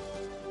kitten.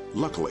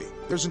 Luckily,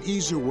 there's an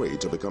easier way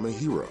to become a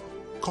hero.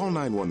 Call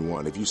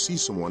 911 if you see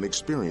someone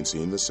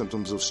experiencing the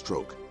symptoms of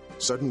stroke,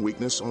 sudden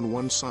weakness on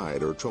one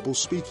side, or trouble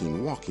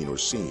speaking, walking, or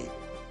seeing.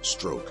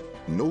 Stroke.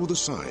 Know the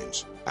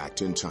signs.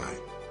 Act in time.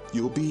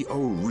 You'll be a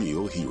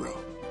real hero.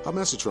 A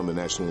message from the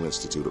National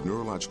Institute of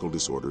Neurological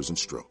Disorders and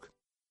Stroke.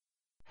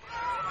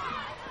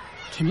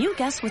 Can you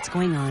guess what's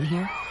going on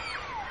here?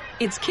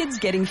 It's kids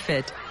getting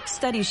fit.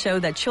 Studies show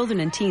that children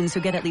and teens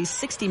who get at least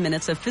 60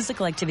 minutes of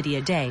physical activity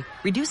a day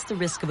reduce the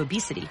risk of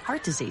obesity,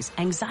 heart disease,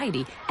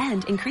 anxiety,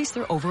 and increase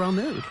their overall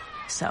mood.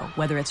 So,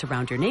 whether it's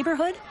around your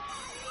neighborhood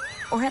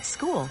or at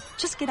school,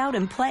 just get out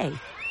and play.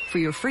 For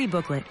your free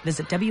booklet,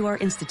 visit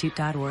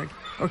wrinstitute.org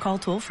or call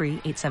toll-free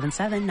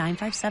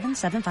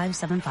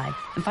 877-957-7575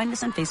 and find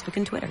us on Facebook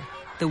and Twitter.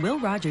 The Will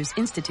Rogers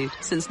Institute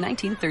since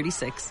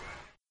 1936.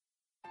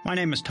 My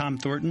name is Tom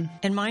Thornton.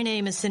 And my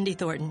name is Cindy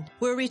Thornton.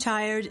 We're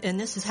retired, and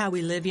this is how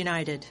we live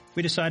United.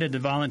 We decided to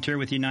volunteer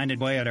with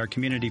United Way at our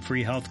community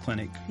free health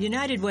clinic.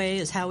 United Way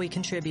is how we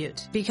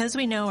contribute, because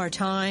we know our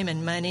time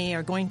and money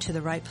are going to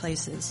the right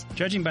places.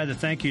 Judging by the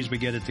thank yous we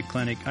get at the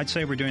clinic, I'd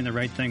say we're doing the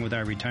right thing with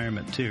our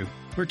retirement, too.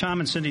 We're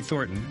Tom and Cindy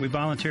Thornton. We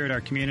volunteer at our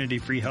community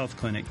free health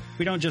clinic.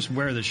 We don't just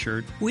wear the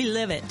shirt. We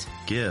live it.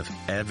 Give,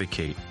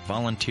 advocate,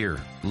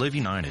 volunteer, live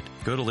United.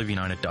 Go to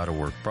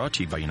liveunited.org. Brought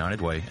to you by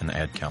United Way and the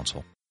Ad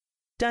Council.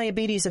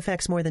 Diabetes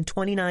affects more than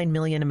 29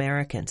 million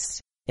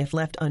Americans. If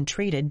left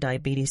untreated,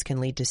 diabetes can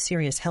lead to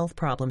serious health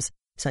problems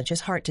such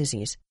as heart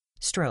disease,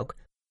 stroke,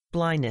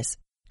 blindness,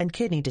 and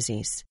kidney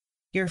disease.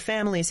 Your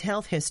family's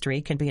health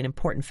history can be an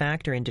important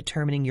factor in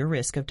determining your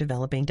risk of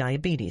developing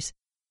diabetes.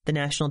 The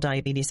National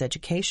Diabetes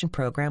Education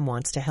Program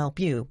wants to help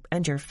you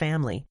and your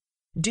family.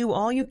 Do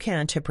all you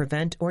can to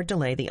prevent or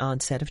delay the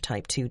onset of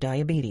type 2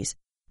 diabetes.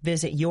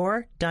 Visit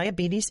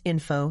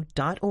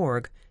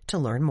yourdiabetesinfo.org to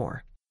learn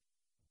more.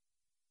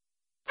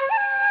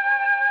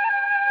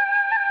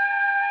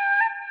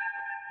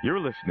 You're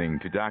listening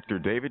to Dr.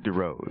 David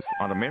DeRose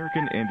on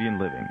American Indian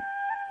Living.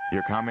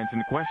 Your comments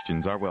and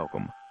questions are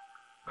welcome.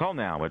 Call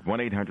now at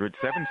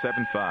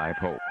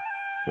 1-800-775-HOPE,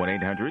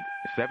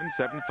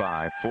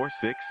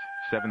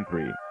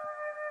 1-800-775-4673.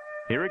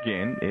 Here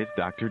again is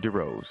Dr.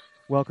 DeRose.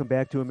 Welcome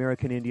back to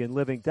American Indian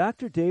Living.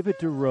 Dr. David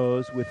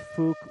DeRose with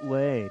Phuc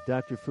Le.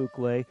 Dr. Phuc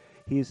Le,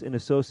 he's an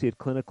associate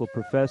clinical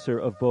professor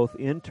of both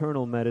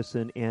internal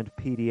medicine and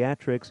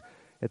pediatrics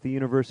at the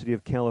University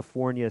of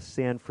California,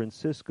 San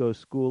Francisco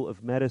School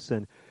of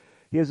Medicine.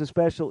 He has a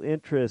special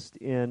interest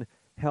in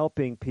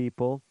helping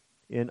people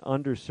in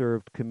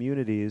underserved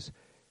communities.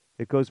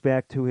 It goes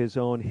back to his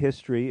own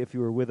history. If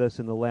you were with us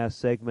in the last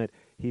segment,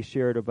 he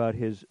shared about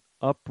his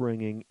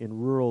upbringing in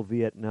rural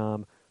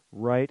Vietnam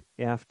right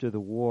after the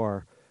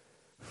war.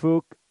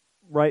 Phuc,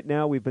 right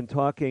now we've been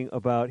talking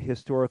about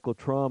historical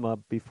trauma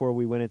before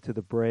we went into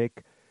the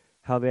break,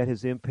 how that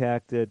has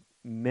impacted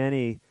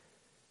many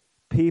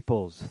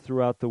peoples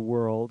throughout the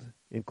world,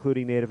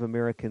 including Native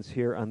Americans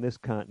here on this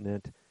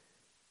continent.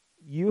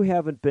 You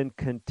haven't been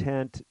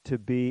content to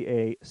be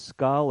a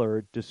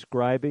scholar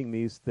describing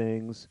these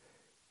things.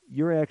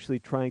 You're actually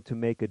trying to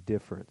make a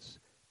difference.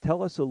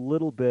 Tell us a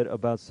little bit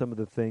about some of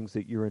the things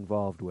that you're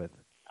involved with.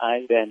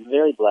 I've been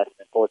very blessed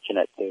and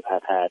fortunate to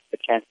have had the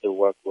chance to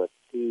work with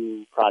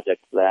two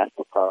projects that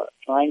are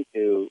trying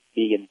to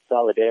be in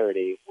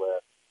solidarity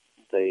with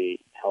the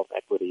health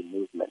equity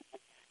movement.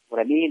 What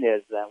I mean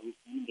is that we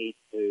need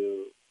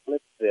to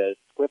flip the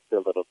script a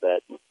little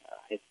bit.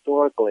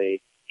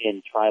 Historically,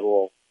 in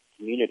tribal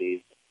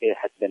communities, it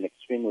has been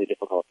extremely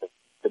difficult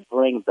to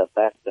bring the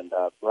best and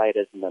the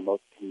brightest and the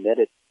most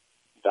committed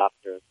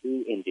doctors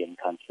to Indian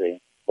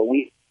country. But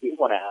we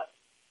want to ask,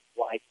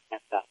 why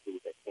can't that be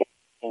the case?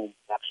 And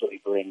actually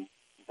bring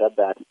the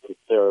best to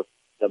serve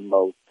the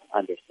most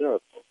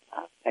underserved.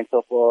 And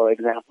so, for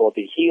example,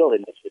 the HEAL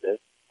initiative,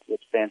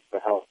 which stands for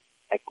Health,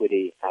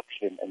 Equity,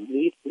 Action, and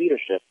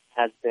Leadership,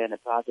 has been a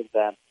project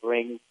that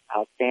brings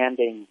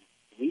outstanding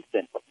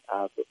recent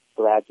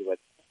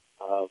graduates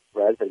of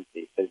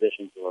residency,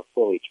 physicians who are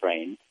fully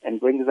trained, and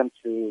brings them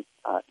to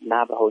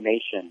Navajo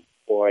Nation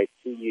for a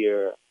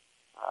 2-year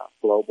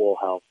global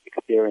health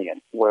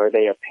experience where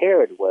they are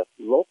paired with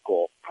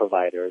local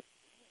providers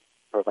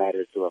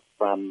who are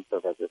from the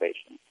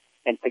reservation.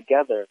 And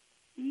together,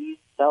 these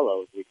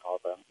fellows, we call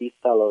them, these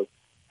fellows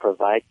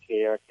provide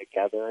care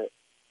together.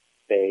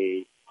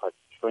 They are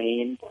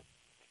trained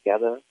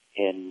together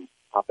in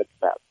topics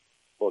that,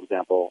 for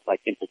example,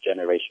 like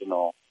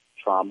intergenerational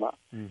trauma.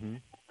 Mm-hmm.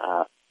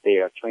 They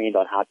are trained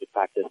on how to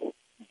practice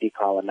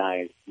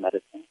decolonized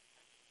medicine.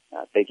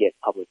 They get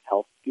public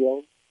health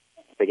skills.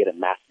 They get a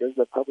master's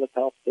of public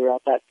health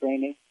throughout that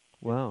training.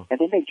 Wow. And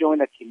then they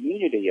join a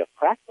community of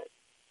practice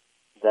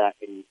that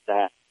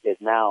is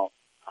now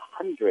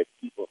 100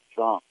 people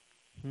strong.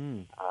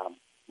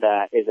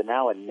 That is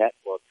now a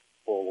network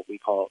for what we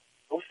call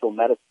social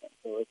medicine.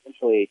 So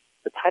essentially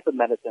the type of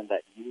medicine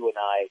that you and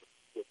I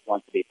would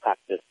want to be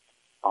practiced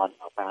on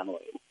our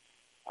families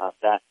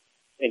that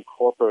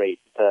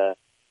incorporates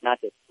not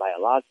just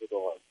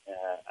biological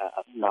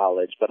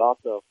knowledge, but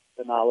also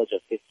the knowledge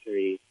of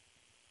history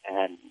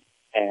and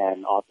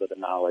also the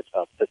knowledge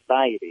of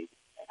society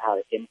and how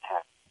it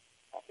impacts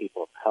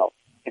people's health.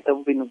 And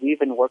so we've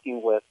been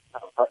working with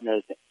our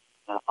partners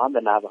on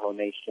the Navajo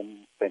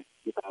Nation since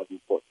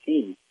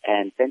 2014,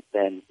 and since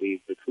then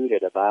we've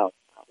recruited about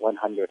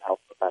 100 health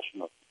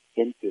professionals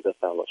into the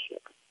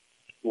fellowship.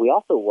 We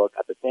also work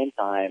at the same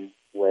time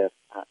with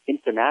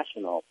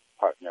international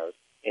partners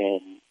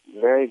in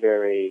very,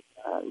 very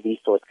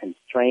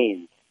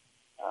resource-constrained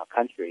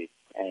countries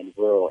and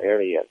rural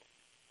areas,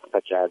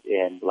 such as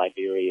in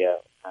Liberia,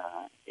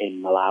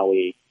 in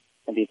Malawi,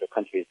 and these are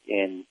countries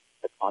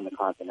on the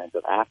continent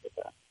of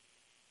Africa.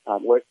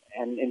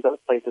 And in those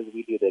places,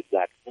 we do the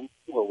exact same,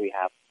 where we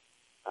have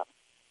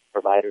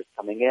providers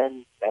coming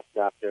in, deaf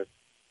doctors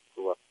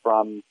who are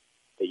from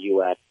the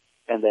U.S.,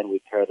 and then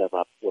we pair them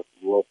up with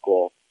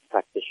local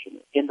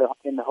practitioners in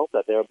the hope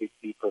that they'll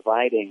be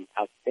providing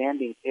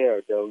outstanding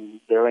care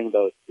during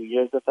those 2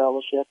 years of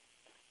fellowship,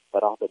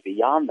 but also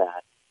beyond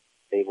that,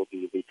 they will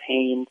be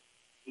retained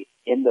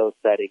in those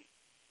settings,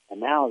 and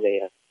now they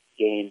have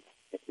gained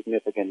a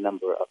significant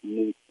number of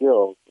new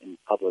skills in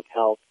public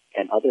health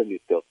and other new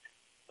skills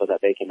so that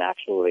they can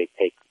actually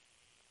take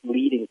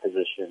leading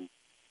positions,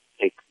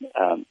 take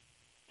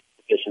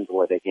positions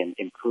where they can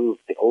improve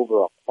the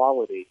overall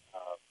quality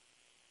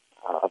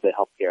of the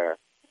healthcare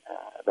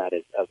that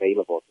is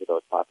available to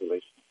those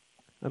populations.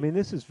 I mean,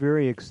 this is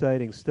very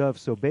exciting stuff.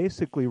 So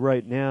basically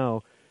right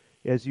now,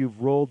 as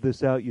you've rolled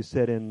this out, you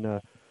said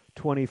in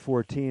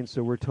 2014,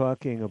 so we're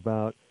talking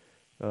about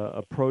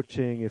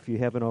approaching, if you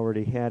haven't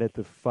already had it,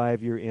 the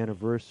 5-year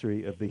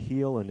anniversary of the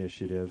HEAL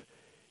initiative.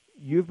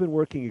 You've been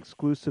working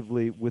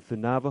exclusively with the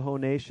Navajo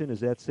Nation,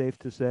 is that safe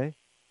to say?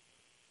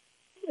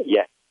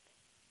 Yes.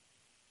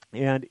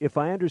 And if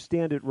I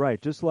understand it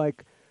right, just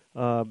like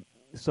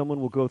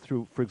someone will go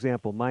through, for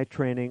example, my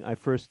training, I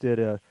first did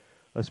a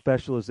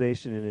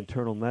specialization in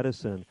internal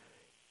medicine.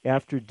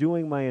 After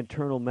doing my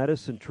internal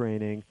medicine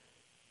training,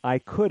 I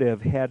could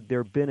have, had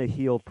there been a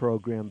HEAL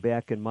program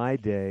back in my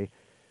day,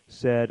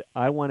 said,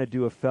 I want to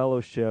do a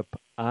fellowship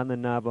on the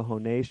Navajo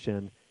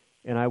Nation,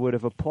 and I would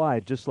have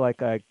applied, just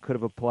like I could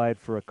have applied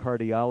for a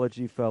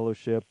cardiology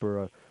fellowship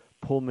or a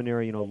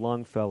pulmonary,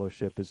 lung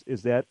fellowship.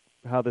 Is that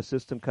how the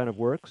system kind of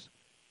works?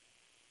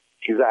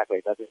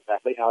 Exactly. That's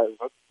exactly how it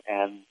works.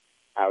 And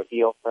our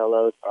HEAL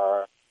fellows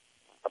are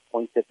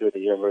appointed through the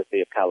University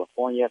of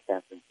California,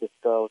 San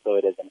Francisco. So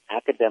it is an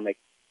academic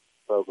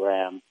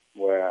program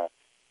where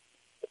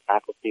the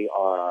faculty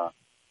are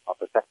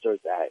professors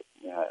at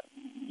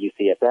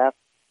UCSF.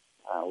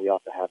 We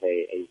also have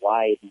a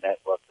wide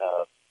network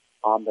of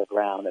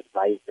on-the-ground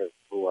advisors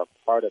who are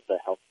part of the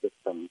health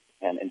system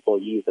and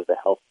employees of the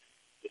health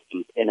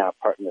systems in our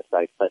partner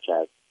sites, such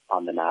as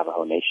on the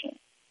Navajo Nation.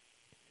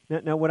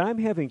 Now, what I'm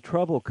having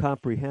trouble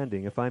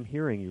comprehending, if I'm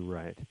hearing you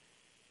right,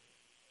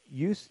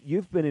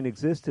 you've been in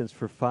existence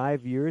for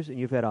 5 years and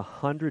you've had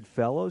 100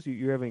 fellows.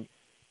 You're having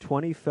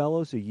 20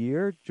 fellows a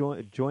year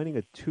joining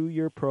a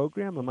 2-year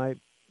program. Am I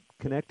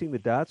connecting the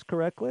dots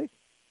correctly?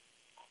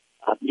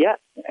 Yes,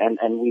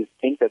 and we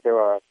think that there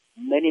are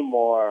many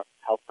more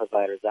health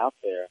providers out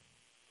there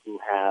who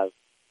have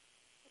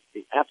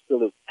the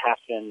absolute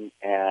passion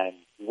and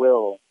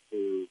will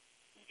to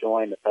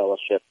join a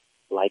fellowship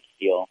like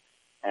HEAL.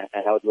 And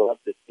I would love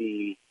to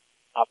see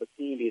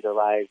opportunities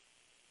arise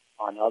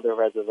on other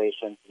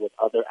reservations with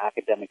other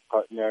academic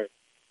partners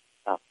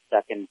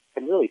that can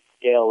really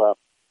scale up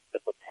the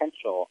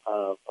potential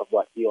of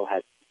what HEAL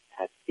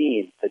has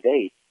seen to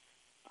date.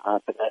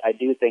 But I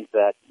do think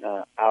that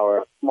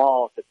our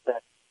small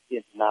success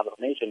in the Navajo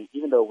Nation,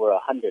 even though we're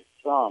 100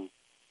 strong,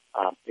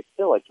 it's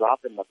still a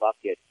drop in the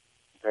bucket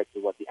compared to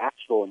what the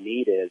actual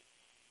need is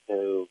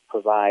to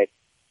provide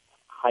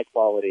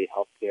high-quality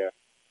health care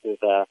to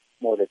the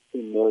more than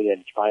 2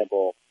 million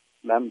tribal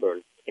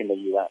members in the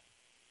U.S.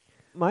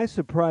 My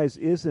surprise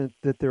isn't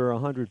that there are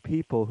 100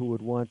 people who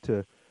would want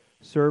to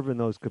serve in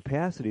those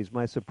capacities.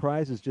 My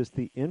surprise is just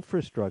the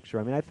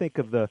infrastructure. I mean, I think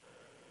of the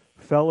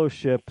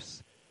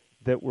fellowships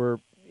that were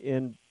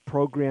in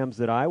programs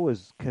that I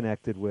was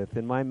connected with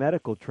in my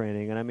medical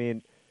training, and I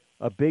mean,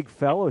 a big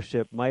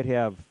fellowship might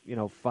have,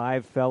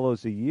 5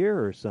 fellows a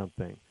year or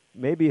something.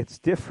 Maybe it's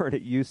different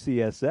at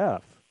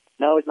UCSF.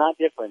 No, it's not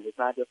different. It's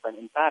not different.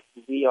 In fact,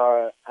 we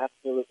are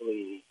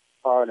absolutely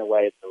far and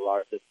away the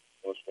largest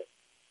fellowship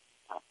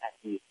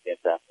at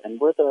UCSF. And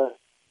we're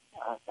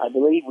I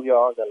believe we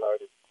are the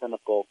largest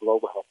clinical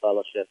global health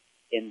fellowship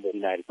in the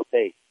United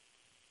States.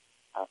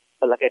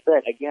 But like I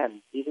said,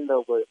 again, even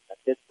though we're at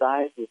this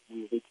size, if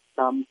we reach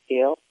some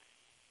scale,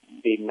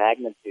 the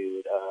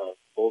magnitude of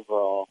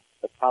overall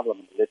the problem,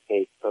 in this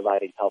case,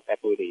 providing health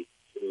equity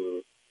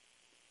to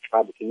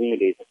tribal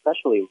communities,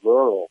 especially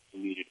rural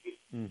communities,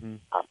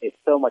 is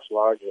so much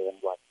larger than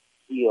what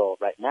HEAL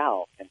right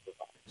now can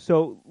provide.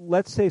 So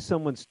let's say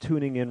someone's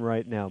tuning in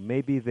right now.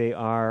 Maybe they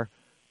are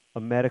a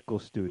medical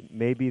student.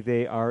 Maybe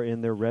they are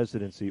in their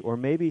residency. Or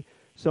maybe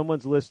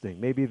someone's listening.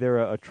 Maybe they're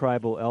a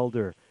tribal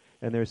elder,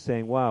 and they're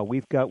saying, wow,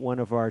 we've got one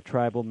of our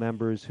tribal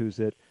members who's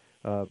at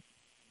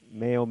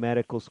Mayo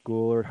Medical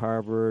School or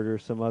Harvard or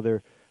some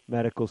other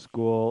medical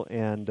school,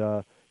 and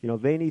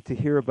they need to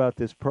hear about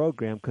this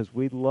program because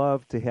we'd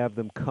love to have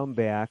them come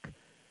back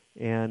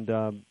and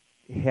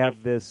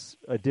have this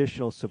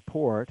additional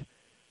support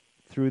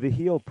through the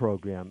HEAL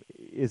program.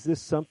 Is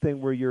this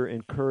something where you're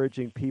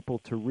encouraging people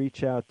to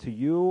reach out to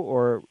you,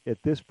 or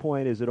at this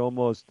point is it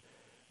almost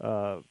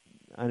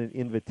on an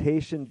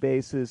invitation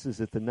basis?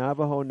 Is it the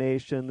Navajo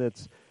Nation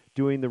that's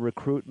doing the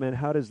recruitment?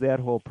 How does that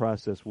whole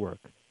process work?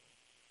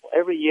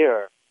 Every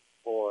year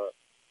for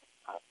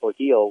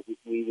HEAL,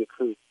 we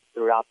recruit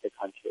throughout the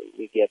country.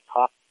 We give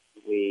talks,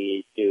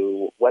 we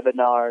do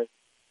webinars,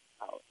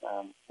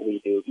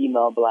 we do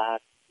email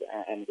blasts,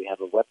 and we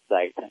have a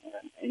website. And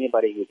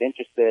anybody who's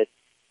interested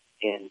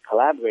in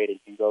collaborating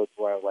can go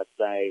to our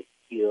website,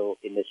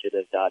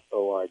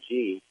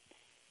 healinitiative.org,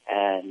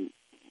 and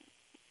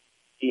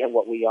see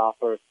what we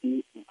offer,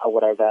 see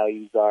what our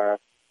values are,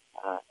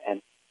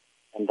 and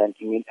then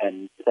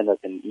and send us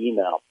an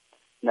email.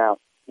 Now,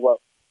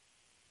 what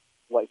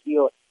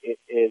HEAL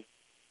is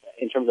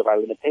in terms of our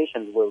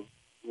limitations,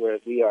 where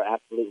we are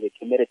absolutely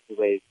committed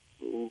to a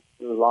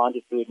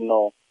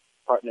longitudinal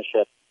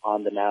partnership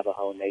on the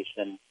Navajo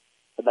Nation.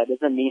 But that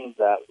doesn't mean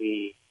that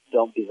we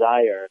don't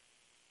desire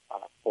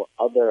for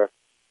other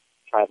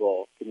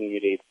tribal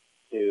communities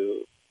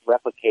to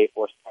replicate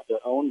or start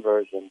their own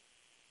version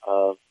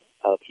of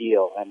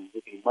HEAL, and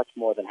we'd be much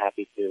more than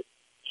happy to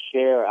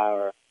share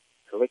our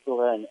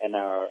curricula and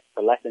our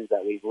the lessons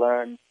that we've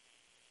learned,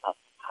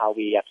 how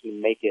we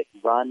actually make it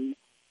run,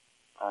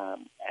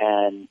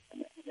 and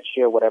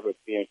share whatever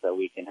experience that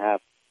we can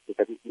have,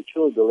 because we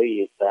truly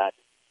believe that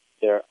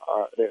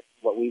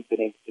what we've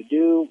been able to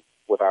do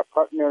with our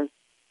partners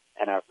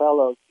and our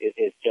fellows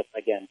is just,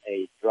 again,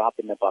 a drop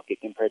in the bucket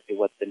compared to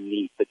what the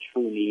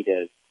true need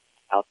is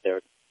out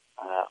there,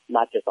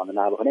 not just on the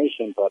Navajo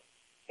Nation, but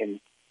on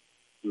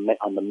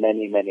the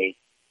many, many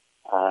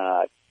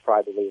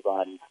tribally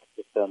run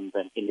systems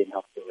and Indian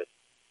health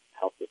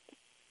systems.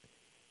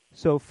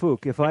 So,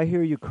 Phuc, if I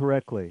hear you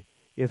correctly,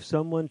 if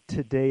someone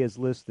today is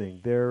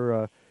listening,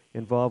 they're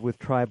involved with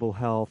tribal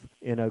health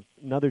in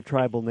another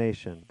tribal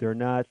nation, they're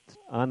not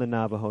on the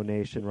Navajo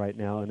Nation right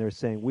now, and they're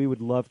saying, we would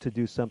love to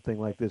do something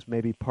like this,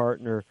 maybe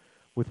partner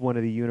with one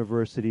of the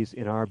universities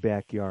in our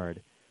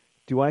backyard.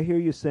 Do I hear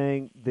you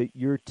saying that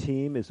your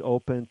team is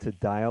open to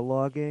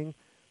dialoguing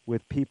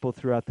with people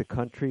throughout the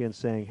country and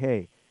saying,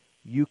 hey,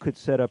 you could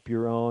set up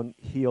your own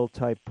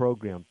HEAL-type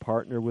program,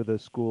 partner with a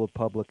school of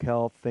public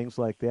health, things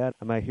like that?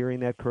 Am I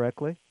hearing that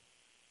correctly?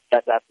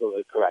 That's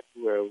absolutely correct.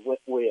 We are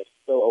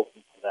so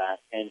open to that.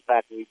 And in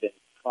fact, we've been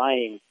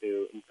trying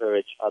to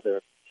encourage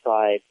other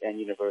tribes and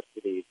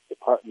universities to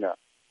partner,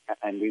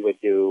 and we would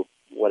do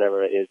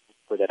whatever it is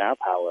within our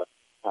power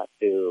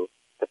to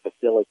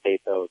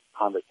facilitate those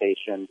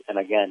conversations. And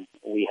again,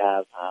 we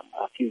have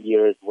a few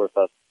years worth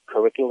of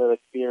curricular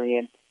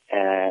experience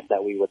and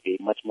that we would be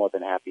much more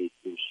than happy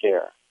to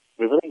share.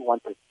 We really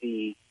want to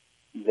see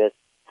this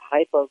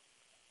type of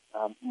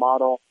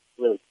model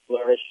really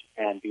flourish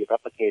and be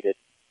replicated.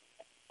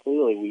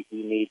 Clearly, we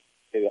need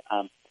to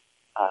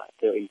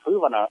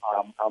improve on our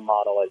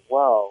model as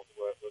well.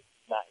 We're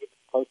not even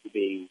close to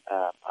being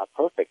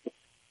perfect,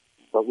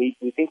 but we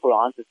think we're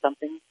onto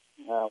something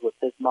with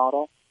this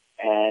model,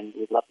 and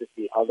we'd love to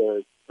see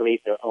others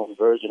create their own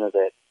version of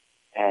it.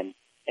 And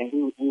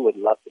we would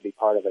love to be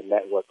part of a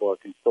network or a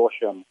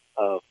consortium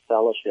of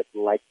fellowships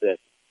like this,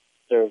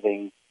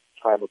 serving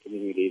tribal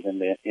communities in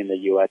the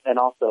U.S. and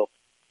also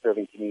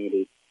serving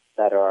communities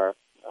that are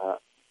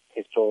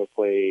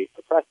historically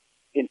oppressed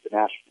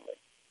internationally.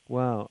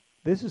 Wow.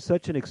 This is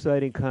such an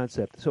exciting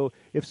concept. So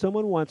if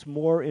someone wants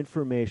more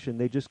information,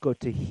 they just go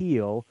to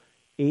HEAL,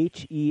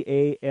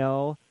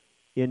 HEAL,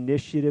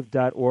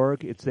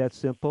 initiative.org. It's that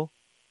simple?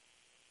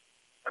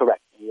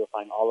 Correct. You'll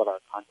find all of our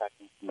contact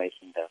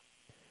information there.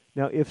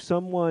 Now, if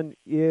someone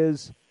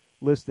is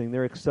listening,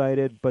 they're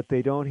excited, but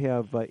they don't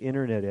have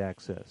Internet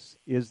access,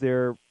 is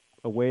there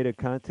a way to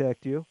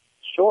contact you?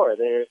 Sure.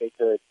 They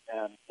could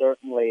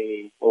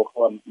certainly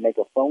make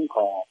a phone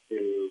call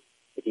to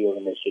the HEAL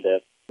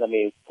Initiative. Let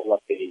me pull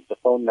up the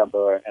phone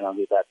number, and I'll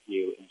give that to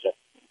you in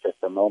just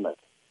a moment.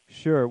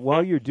 Sure.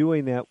 While you're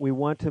doing that, we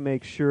want to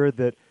make sure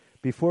that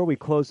before we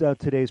close out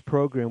today's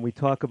program, we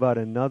talk about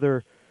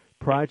another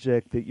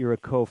project that you're a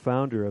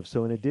co-founder of.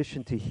 So in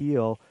addition to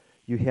HEAL,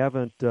 you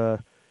haven't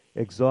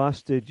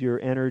exhausted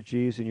your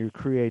energies and your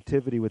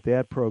creativity with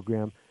that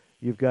program.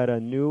 You've got a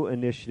new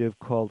initiative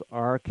called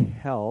ARC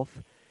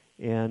Health,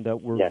 and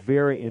we're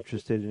very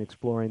interested in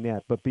exploring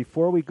that. But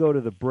before we go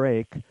to the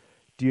break,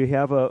 do you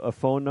have a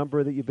phone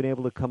number that you've been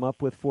able to come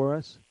up with for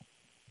us?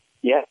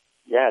 Yes.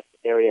 It's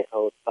area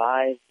code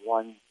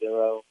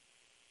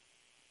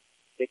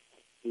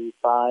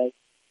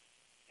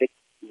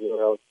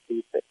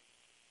 510-625-6026.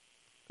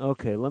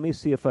 Okay, let me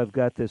see if I've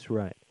got this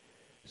right.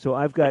 So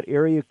I've got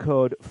area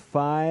code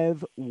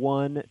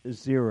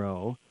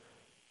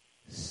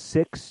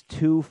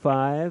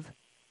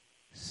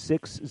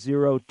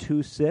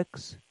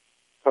 510-625-6026.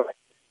 Correct.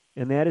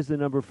 And that is the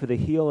number for the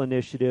HEAL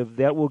Initiative.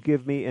 That will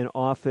give me an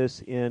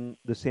office in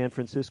the San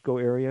Francisco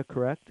area,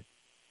 correct?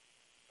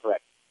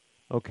 Correct.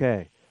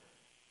 Okay.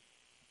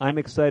 I'm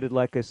excited,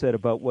 like I said,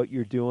 about what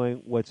you're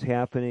doing, what's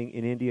happening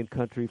in Indian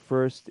country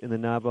first, in the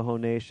Navajo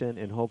Nation,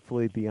 and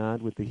hopefully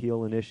beyond with the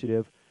HEAL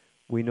Initiative.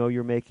 We know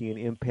you're making an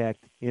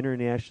impact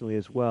internationally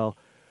as well,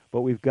 but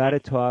we've got to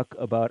talk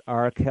about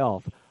ARC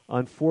Health.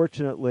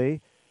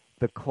 Unfortunately,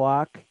 the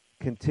clock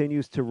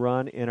continues to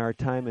run, and our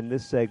time in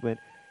this segment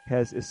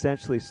has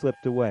essentially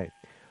slipped away.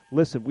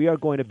 Listen, we are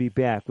going to be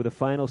back with a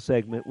final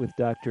segment with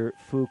Dr.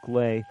 Phuc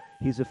Le.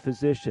 He's a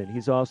physician.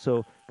 He's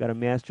also got a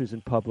master's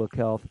in public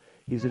health.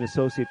 He's an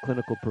associate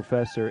clinical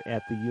professor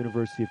at the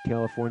University of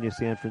California,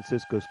 San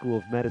Francisco School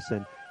of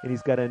Medicine, and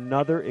he's got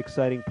another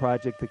exciting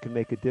project that can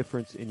make a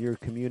difference in your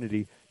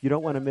community. You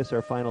don't want to miss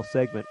our final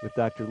segment with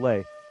Dr.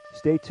 Le.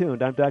 Stay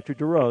tuned. I'm Dr.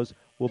 DeRose.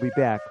 We'll be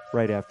back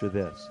right after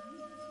this.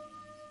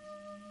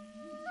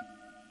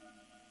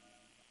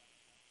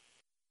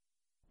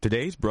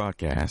 Today's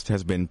broadcast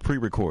has been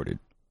pre-recorded.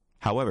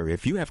 However,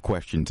 if you have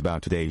questions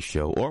about today's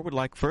show or would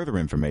like further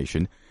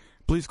information,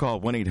 please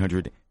call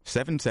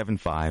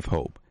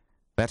 1-800-775-HOPE.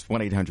 That's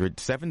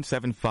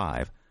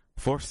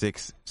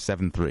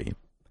 1-800-775-4673.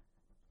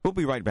 We'll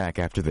be right back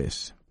after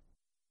this.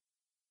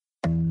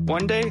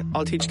 One day,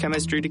 I'll teach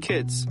chemistry to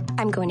kids.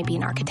 I'm going to be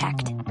an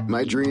architect.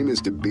 My dream is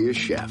to be a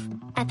chef.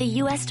 At the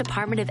U.S.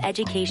 Department of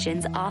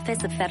Education's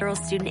Office of Federal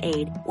Student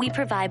Aid, we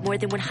provide more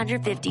than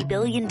 $150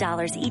 billion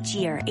each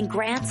year in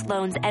grants,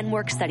 loans, and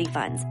work-study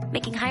funds,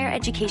 making higher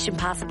education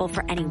possible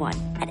for anyone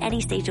at any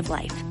stage of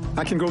life.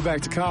 I can go back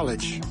to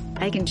college.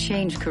 I can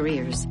change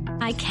careers.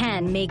 I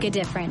can make a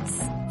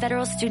difference.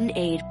 Federal Student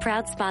Aid,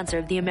 proud sponsor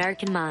of the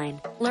American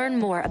Mind. Learn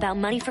more about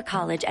money for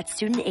college at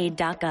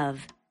studentaid.gov.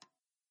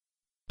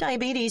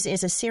 Diabetes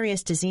is a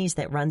serious disease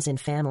that runs in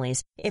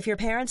families. If your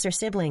parents or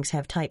siblings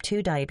have type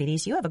 2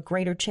 diabetes, you have a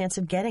greater chance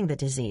of getting the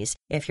disease.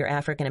 If you're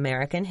African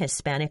American,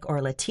 Hispanic,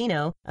 or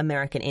Latino,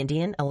 American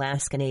Indian,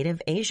 Alaska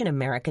Native, Asian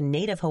American,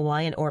 Native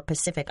Hawaiian, or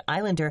Pacific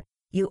Islander,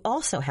 you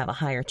also have a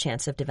higher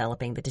chance of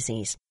developing the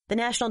disease. The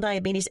National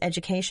Diabetes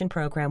Education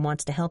Program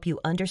wants to help you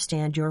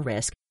understand your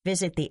risk.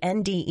 Visit the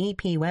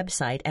NDEP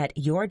website at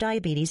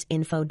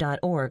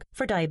yourdiabetesinfo.org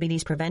for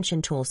diabetes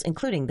prevention tools,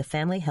 including the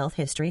Family Health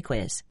History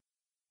Quiz.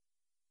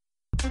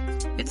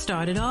 It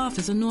started off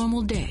as a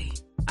normal day.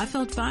 I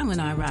felt fine when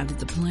I arrived at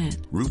the plant.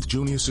 Ruth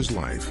Junius's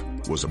life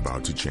was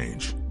about to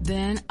change.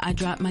 Then I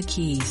dropped my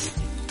keys.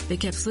 They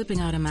kept slipping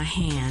out of my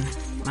hand.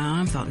 My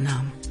arm felt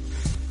numb.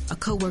 A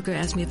coworker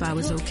asked me if I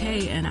was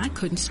okay, and I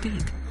couldn't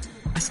speak.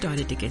 I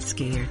started to get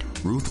scared.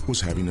 Ruth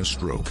was having a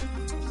stroke.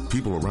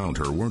 People around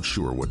her weren't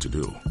sure what to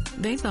do.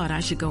 They thought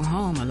I should go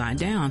home or lie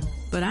down,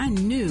 but I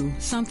knew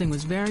something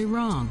was very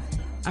wrong.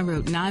 I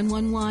wrote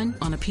 911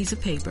 on a piece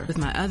of paper with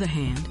my other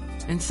hand,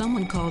 and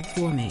someone called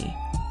for me.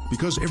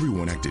 Because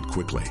everyone acted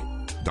quickly,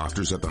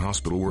 doctors at the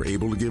hospital were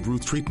able to give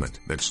Ruth treatment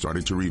that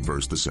started to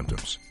reverse the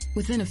symptoms.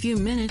 Within a few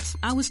minutes,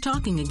 I was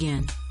talking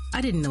again. I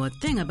didn't know a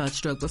thing about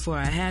stroke before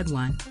I had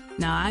one.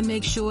 Now I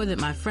make sure that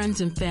my friends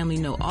and family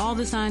know all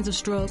the signs of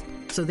stroke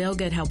so they'll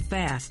get help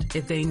fast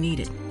if they need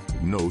it.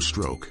 No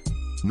stroke.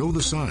 Know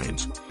the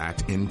signs.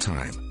 Act in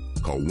time.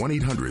 Call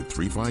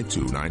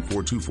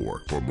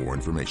 1-800-352-9424 for more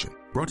information.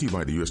 Brought to you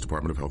by the U.S.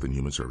 Department of Health and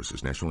Human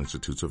Services, National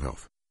Institutes of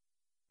Health.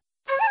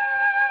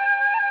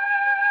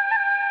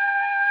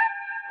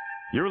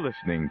 You're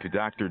listening to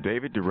Dr.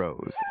 David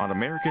DeRose on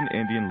American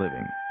Indian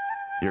Living.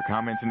 Your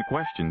comments and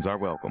questions are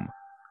welcome.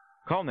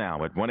 Call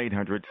now at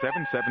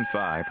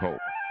 1-800-775-HOPE,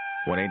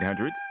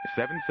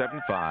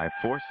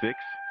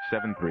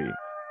 1-800-775-4673.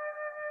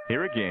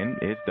 Here again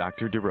is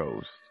Dr.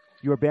 DeRose.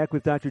 You are back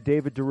with Dr.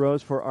 David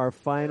DeRose for our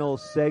final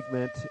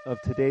segment of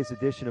today's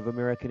edition of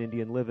American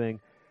Indian Living.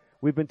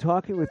 We've been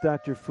talking with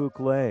Dr. Phuc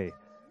Le.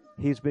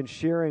 He's been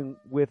sharing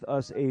with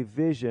us a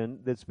vision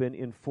that's been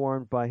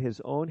informed by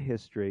his own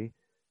history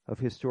of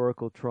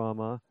historical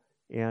trauma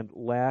and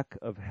lack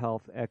of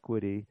health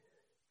equity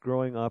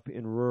growing up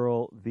in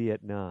rural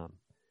Vietnam.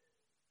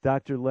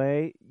 Dr.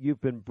 Le,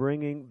 you've been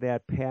bringing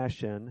that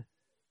passion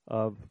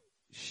of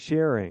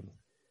sharing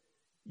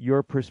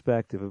your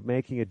perspective, of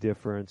making a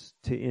difference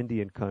to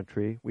Indian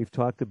country. We've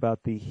talked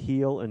about the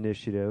HEAL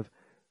initiative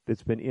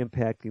that's been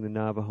impacting the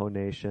Navajo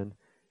Nation.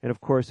 And, of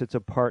course, it's a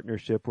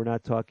partnership. We're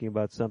not talking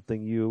about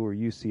something you or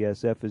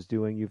UCSF is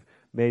doing. You've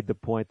made the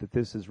point that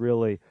this is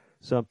really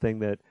something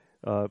that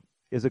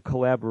is a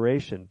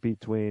collaboration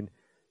between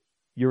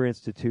your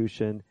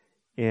institution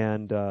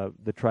and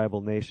the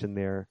tribal nation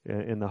there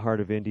in the heart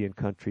of Indian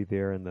country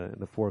there in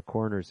the Four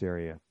Corners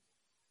area.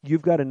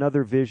 You've got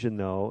another vision,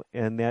 though,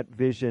 and that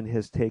vision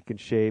has taken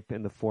shape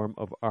in the form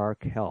of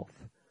ARC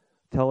Health.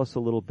 Tell us a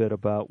little bit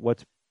about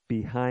what's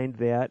behind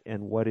that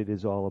and what it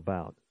is all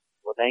about.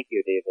 Well, thank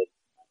you, David.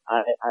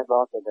 I've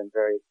also been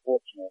very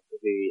fortunate to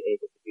be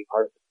able to be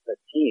part of the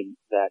team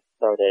that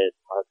started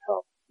ARC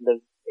Health. The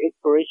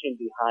inspiration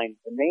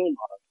behind the name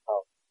ARC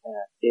Health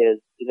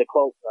is a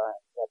quote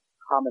that's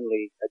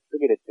commonly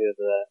attributed to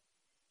the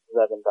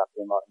Reverend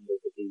Dr. Martin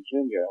Luther King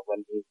Jr.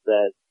 when he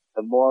says,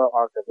 "The moral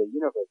arc of the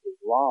universe is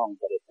long,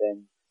 but it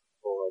bends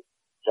towards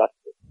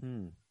justice."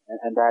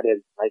 And that is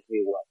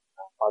likely what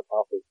ARC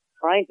Health is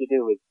trying to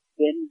do, is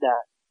bend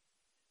that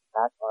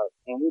arc.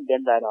 Can we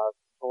bend that arc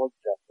towards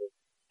justice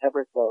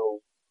ever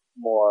so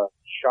more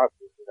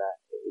sharply so that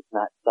it's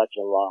not such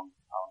a long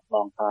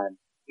time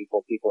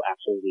before people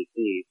actually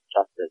receive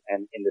justice,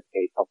 and in this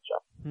case, health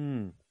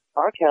justice.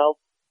 ARC Health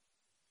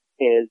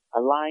is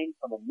aligned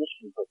from a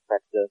mission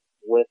perspective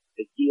with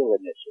the HEAL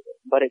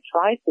initiative, but it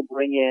tries to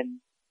bring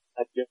in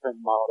a different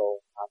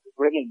model, to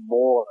bring in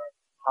more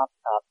top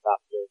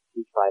doctors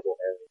to tribal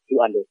areas, to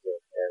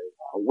underserved areas.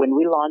 When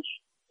we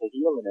launched the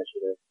HEAL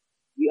initiative,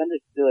 we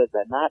understood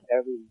that not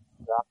every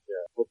doctor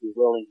would be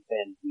willing to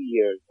spend 2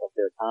 years of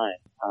their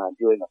time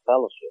doing a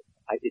fellowship,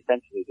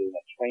 essentially doing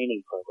a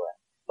training program.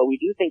 But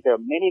we do think there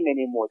are many,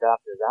 many more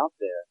doctors out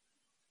there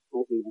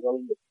who will be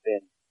willing to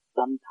spend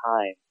some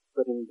time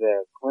putting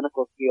their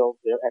clinical skills,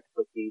 their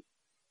expertise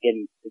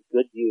into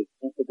good use,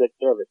 into good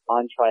service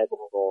on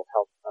tribal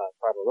health,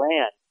 tribal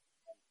land,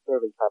 and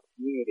serving tribal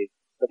communities.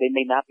 But they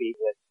may not be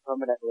able to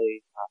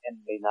permanently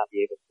and may not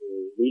be able to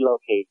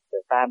relocate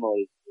their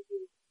families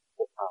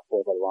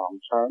for the long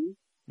term.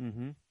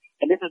 Mm-hmm.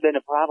 And this has been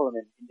a problem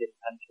in Indian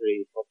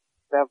country for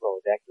several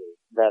decades,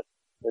 that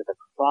there's a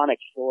chronic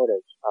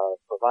shortage of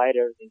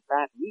providers. In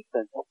fact,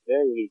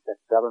 very recent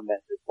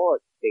government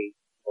reports state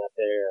that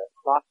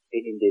across the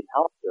Indian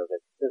health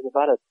service, there's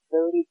about a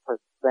 30%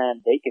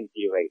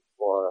 vacancy rate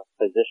for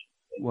physicians.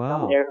 In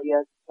Wow.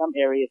 some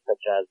areas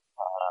such as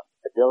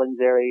the Billings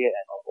area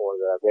or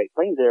the Great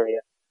Plains area,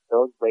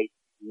 those rates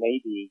may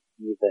be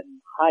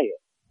even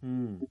higher.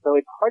 Hmm. So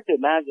it's hard to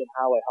imagine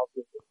how a health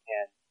system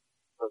can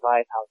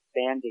provide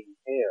outstanding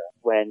care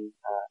when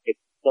it's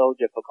so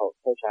difficult,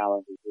 so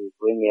challenging to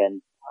bring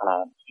in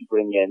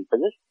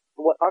physicians.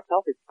 What Arc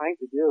Health is trying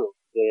to do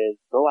is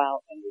go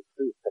out and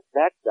recruit the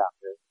best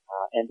doctors,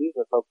 and these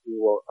are folks who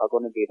are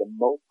going to be the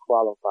most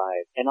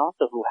qualified, and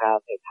also who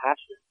have a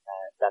passion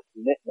and that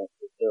commitment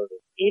to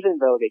service, even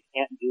though they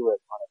can't do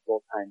it on a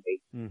full-time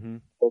basis. Mm-hmm.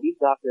 So these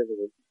doctors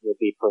will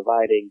be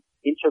providing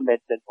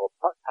intermittent or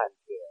part-time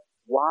care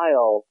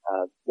while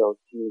those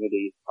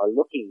communities are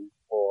looking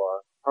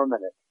for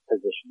permanent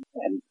physicians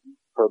and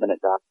permanent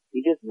doctors.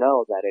 We just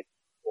know that it's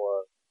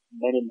for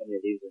many, many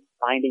reasons.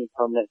 Finding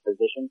permanent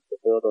physicians to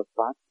fill those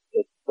spots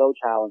is so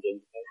challenging.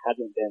 It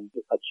hasn't been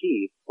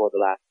achieved for the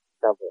last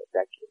several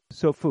decades.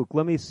 So, Phuc,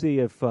 let me see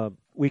if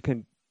we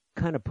can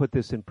kind of put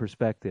this in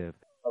perspective.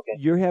 Okay.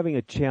 You're having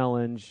a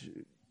challenge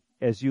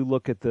as you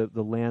look at the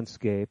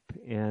landscape,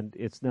 and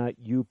it's not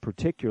you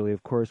particularly.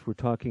 Of course, we're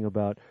talking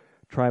about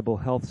tribal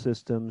health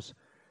systems.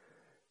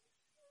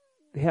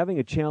 Having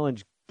a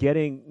challenge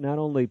getting not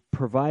only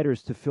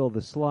providers to fill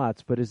the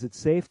slots, but is it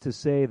safe to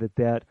say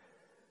that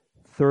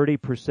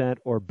 30%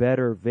 or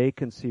better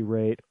vacancy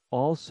rate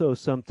also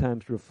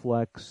sometimes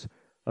reflects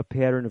a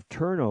pattern of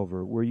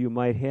turnover where you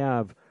might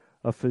have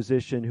a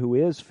physician who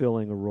is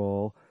filling a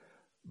role,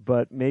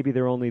 but maybe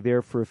they're only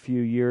there for a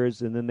few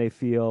years and then they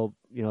feel,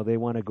 they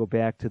want to go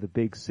back to the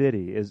big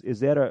city. Is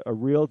that a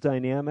real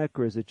dynamic,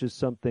 or is it just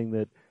something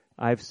that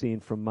I've seen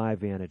from my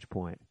vantage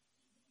point?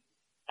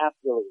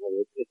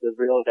 Absolutely. It's a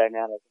real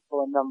dynamic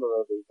for a number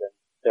of reasons.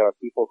 There are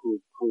people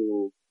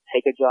who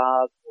take a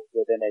job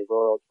within a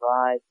rural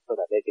tribe so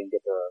that they can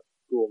get their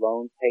school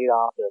loans paid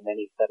off. There are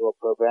many federal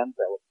programs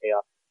that will pay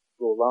off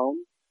school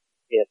loans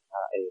if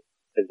a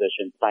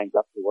physician signs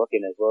up to work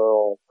in a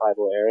rural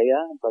tribal area.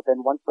 But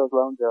then once those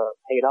loans are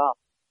paid off,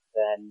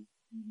 then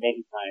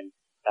many times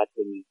that's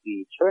when you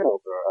see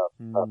turnover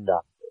of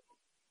doctors.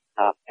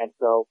 And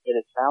so it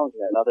is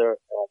challenging. Another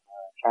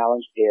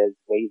challenge is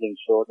raising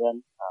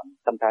children.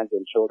 Sometimes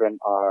when children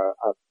are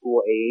of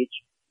school age,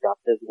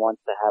 doctors want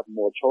to have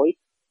more choice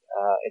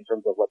in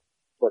terms of what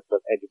sort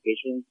of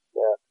education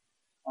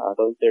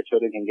their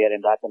children can get,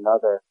 and that's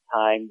another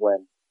time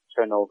when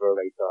turnover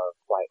rates are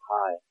quite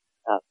high.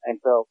 And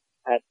so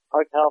at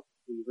Arc Health,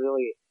 we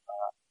really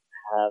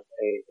have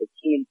a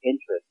keen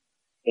interest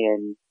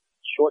in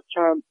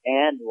short-term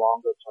and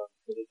longer-term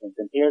solutions.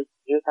 And here's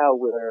how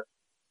we're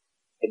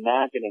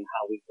imagining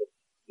how we could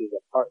be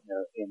a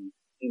partner in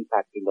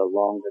impacting the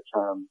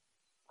longer-term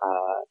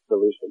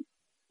solution,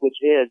 which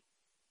is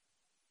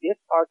if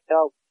Arc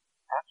Health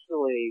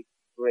actually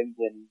brings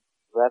in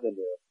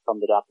revenue from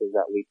the doctors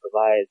that we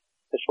provide,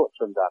 the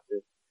short-term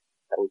doctors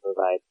that we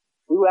provide,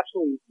 we will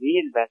actually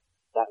reinvest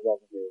that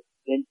revenue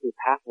into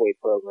pathway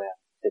programs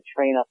to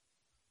train up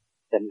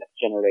the next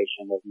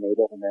generation of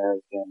Native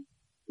American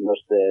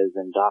nurses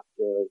and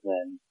doctors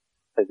and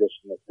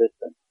physician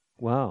assistants.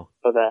 Wow.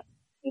 So that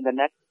in the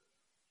next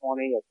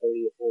 20 or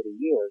 30 or 40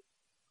 years,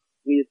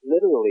 we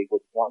literally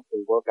would want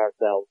to work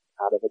ourselves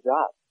out of a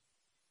job.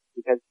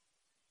 Because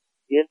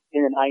if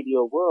in an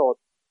ideal world,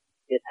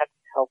 if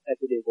health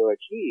equity were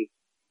achieved,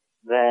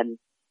 then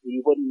we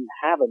wouldn't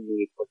have a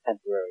need for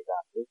temporary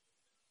doctors.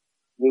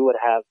 We would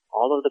have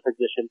all of the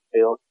positions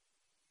filled,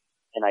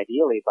 and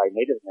ideally by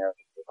Native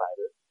American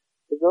providers.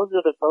 Because those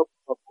are the folks,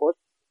 of course,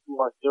 who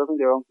are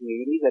serving their own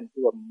communities and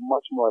who are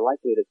much more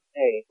likely to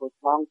stay for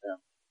long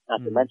term.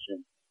 Not to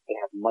mention, they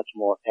have much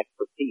more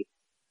expertise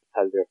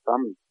because they're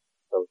from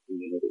those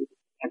communities.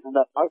 And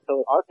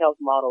so our health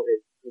model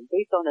is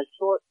based on a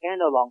short and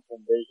a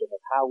long-term vision of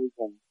how we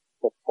can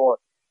support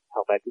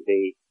health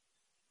equity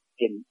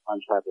on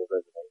tribal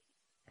reservations.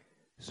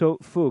 So,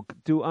 Phuc,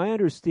 do I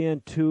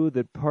understand, too,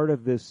 that part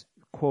of this,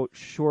 quote,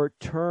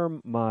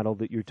 short-term model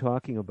that you're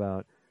talking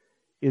about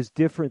is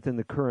different than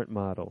the current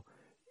model?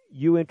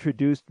 you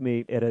introduced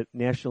me at a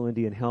National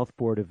Indian Health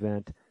Board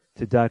event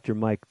to Dr.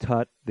 Mike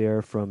Tutt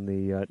there from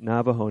the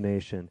Navajo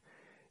Nation.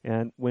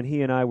 And when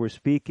he and I were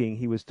speaking,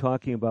 he was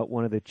talking about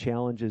one of the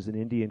challenges in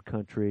Indian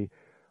country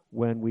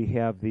when we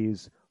have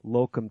these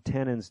locum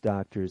tenens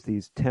doctors,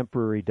 these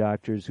temporary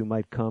doctors who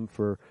might come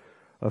for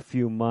a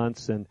few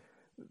months. And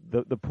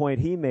the point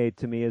he made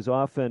to me is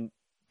often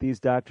these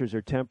doctors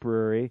are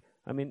temporary.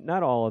 I mean,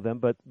 not all of them,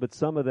 but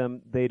some of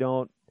them, they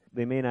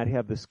may not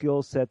have the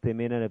skill set, they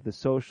may not have the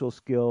social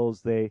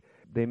skills, they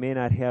may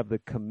not have the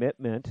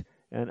commitment.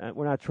 And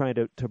we're not trying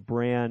to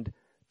brand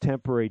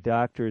temporary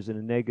doctors in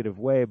a negative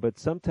way, but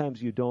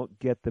sometimes you don't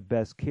get the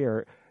best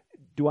care.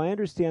 Do I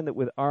understand that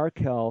with ARC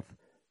Health,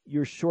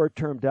 your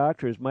short-term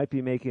doctors might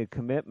be making a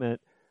commitment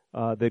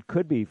that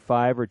could be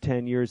 5 or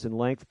 10 years in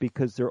length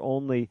because they're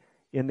only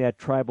in that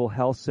tribal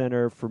health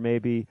center for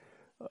maybe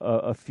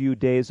a few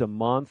days a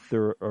month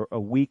or a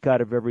week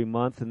out of every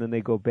month, and then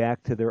they go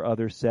back to their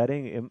other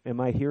setting? Am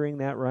I hearing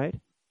that right?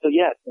 So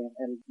yes,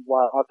 and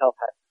while ARC Health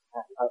has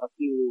a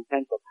few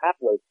potential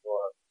pathways for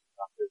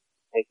doctors to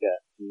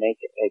make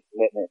a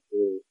commitment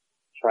to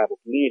tribal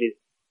communities,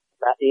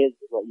 that is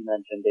what you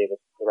mentioned, David,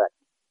 correct.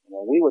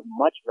 We would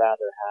much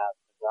rather have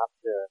a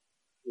doctor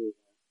who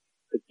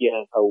could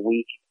give a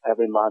week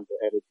every month or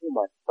every 2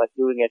 months, but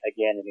doing it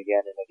again and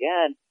again and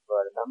again for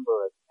a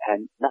number of,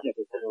 and not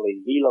necessarily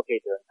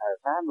relocate their entire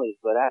families,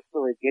 but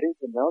actually getting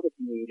to know the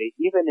community,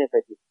 even if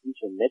it's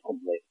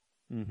intermittently,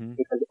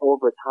 because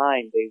over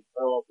time they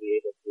will be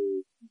able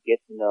to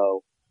get to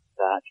know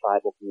that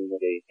tribal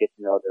community, get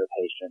to know their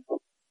patients,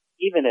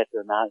 even if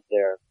they're not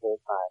there full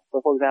time.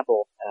 So, for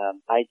example,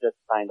 I just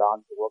signed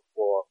on to work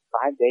for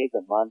 5 days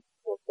a month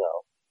or so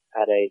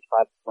at a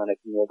tribal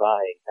clinic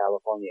nearby in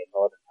California, in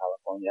Northern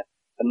California.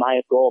 And my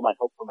goal, my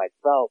hope for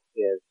myself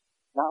is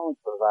not only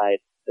to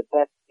provide the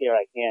best care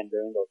I can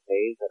during those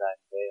days that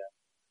I'm there,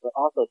 but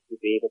also to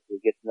be able to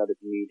get to know the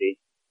community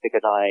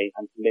because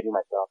I'm committing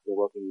myself to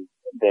working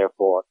there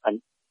for a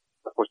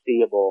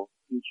foreseeable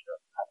future.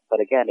 But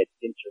again, it's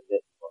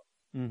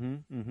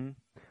intermittent.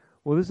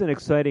 Well, this is an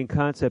exciting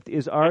concept.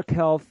 Is ARC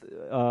Health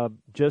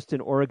just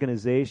an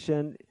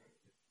organization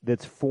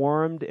that's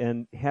formed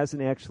and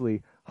hasn't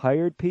actually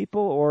hired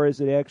people, or is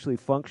it actually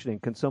functioning?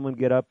 Can someone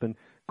get up and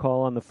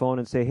call on the phone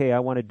and say, hey, I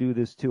want to do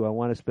this too. I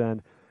want to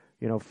spend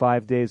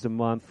 5 days a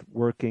month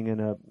working in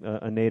a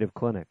native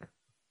clinic?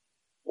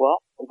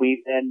 Well,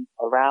 we've been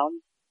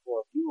around for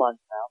a few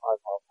months now,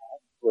 ARC Health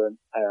has. We're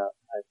a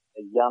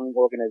young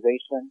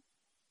organization,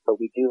 but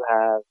we do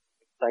have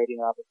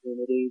exciting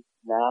opportunities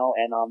now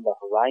and on the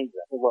horizon.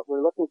 So what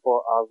we're looking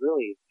for are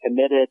really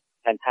committed,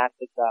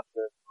 fantastic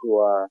doctors who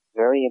are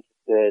very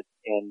interested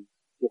in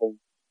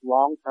giving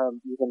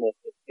long-term, even if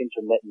it's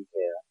intermittent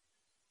care,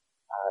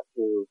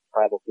 to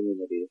tribal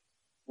communities.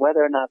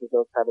 Whether or not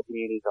those tribal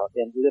communities are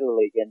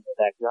literally in the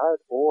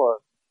backyard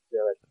or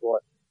they're a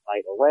short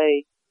flight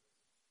away,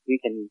 we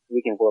can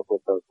work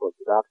with those sorts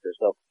of doctors.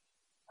 So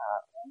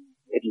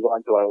if you go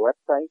onto our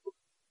website,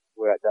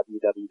 we're at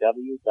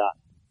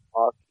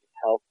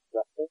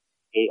www.archealthjustice,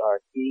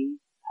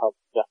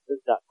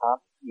 archealthjustice.com.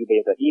 You'll be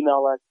able to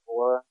email us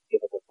or give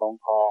us a phone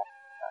call.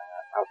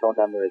 Our phone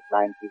number is 925-579-1584.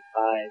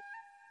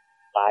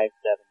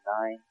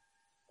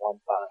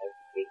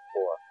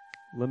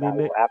 That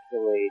will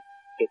absolutely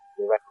get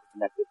directly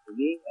connected to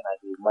me, and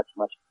I'd be much,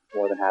 much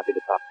more than happy to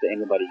talk to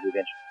anybody who's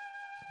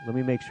interested. Let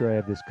me make sure I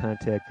have this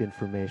contact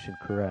information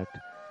correct.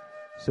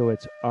 So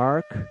it's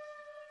ARC,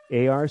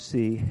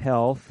 A-R-C,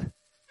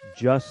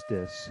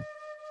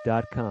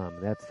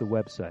 healthjustice.com. That's the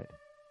website.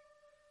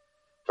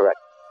 Correct.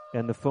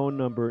 And the phone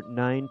number,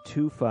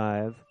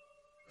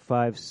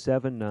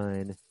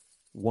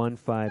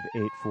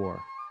 925-579-1584.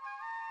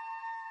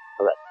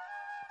 Correct.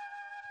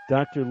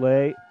 Dr.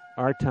 Lay,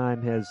 our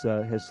time has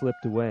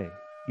slipped away.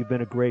 You've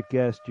been a great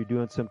guest. You're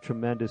doing some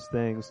tremendous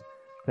things.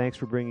 Thanks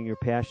for bringing your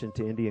passion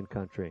to Indian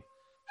country.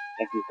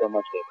 Thank you so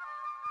much, David.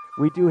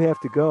 We do have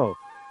to go,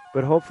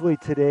 but hopefully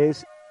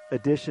today's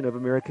edition of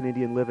American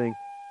Indian Living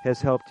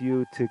has helped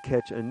you to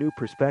catch a new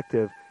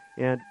perspective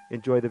and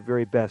enjoy the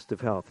very best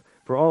of health.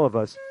 For all of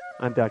us,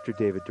 I'm Dr.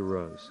 David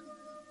DeRose.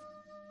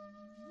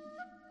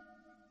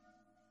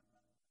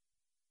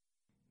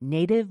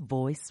 Native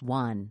Voice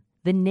One,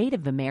 the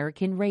Native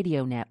American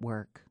Radio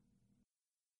Network.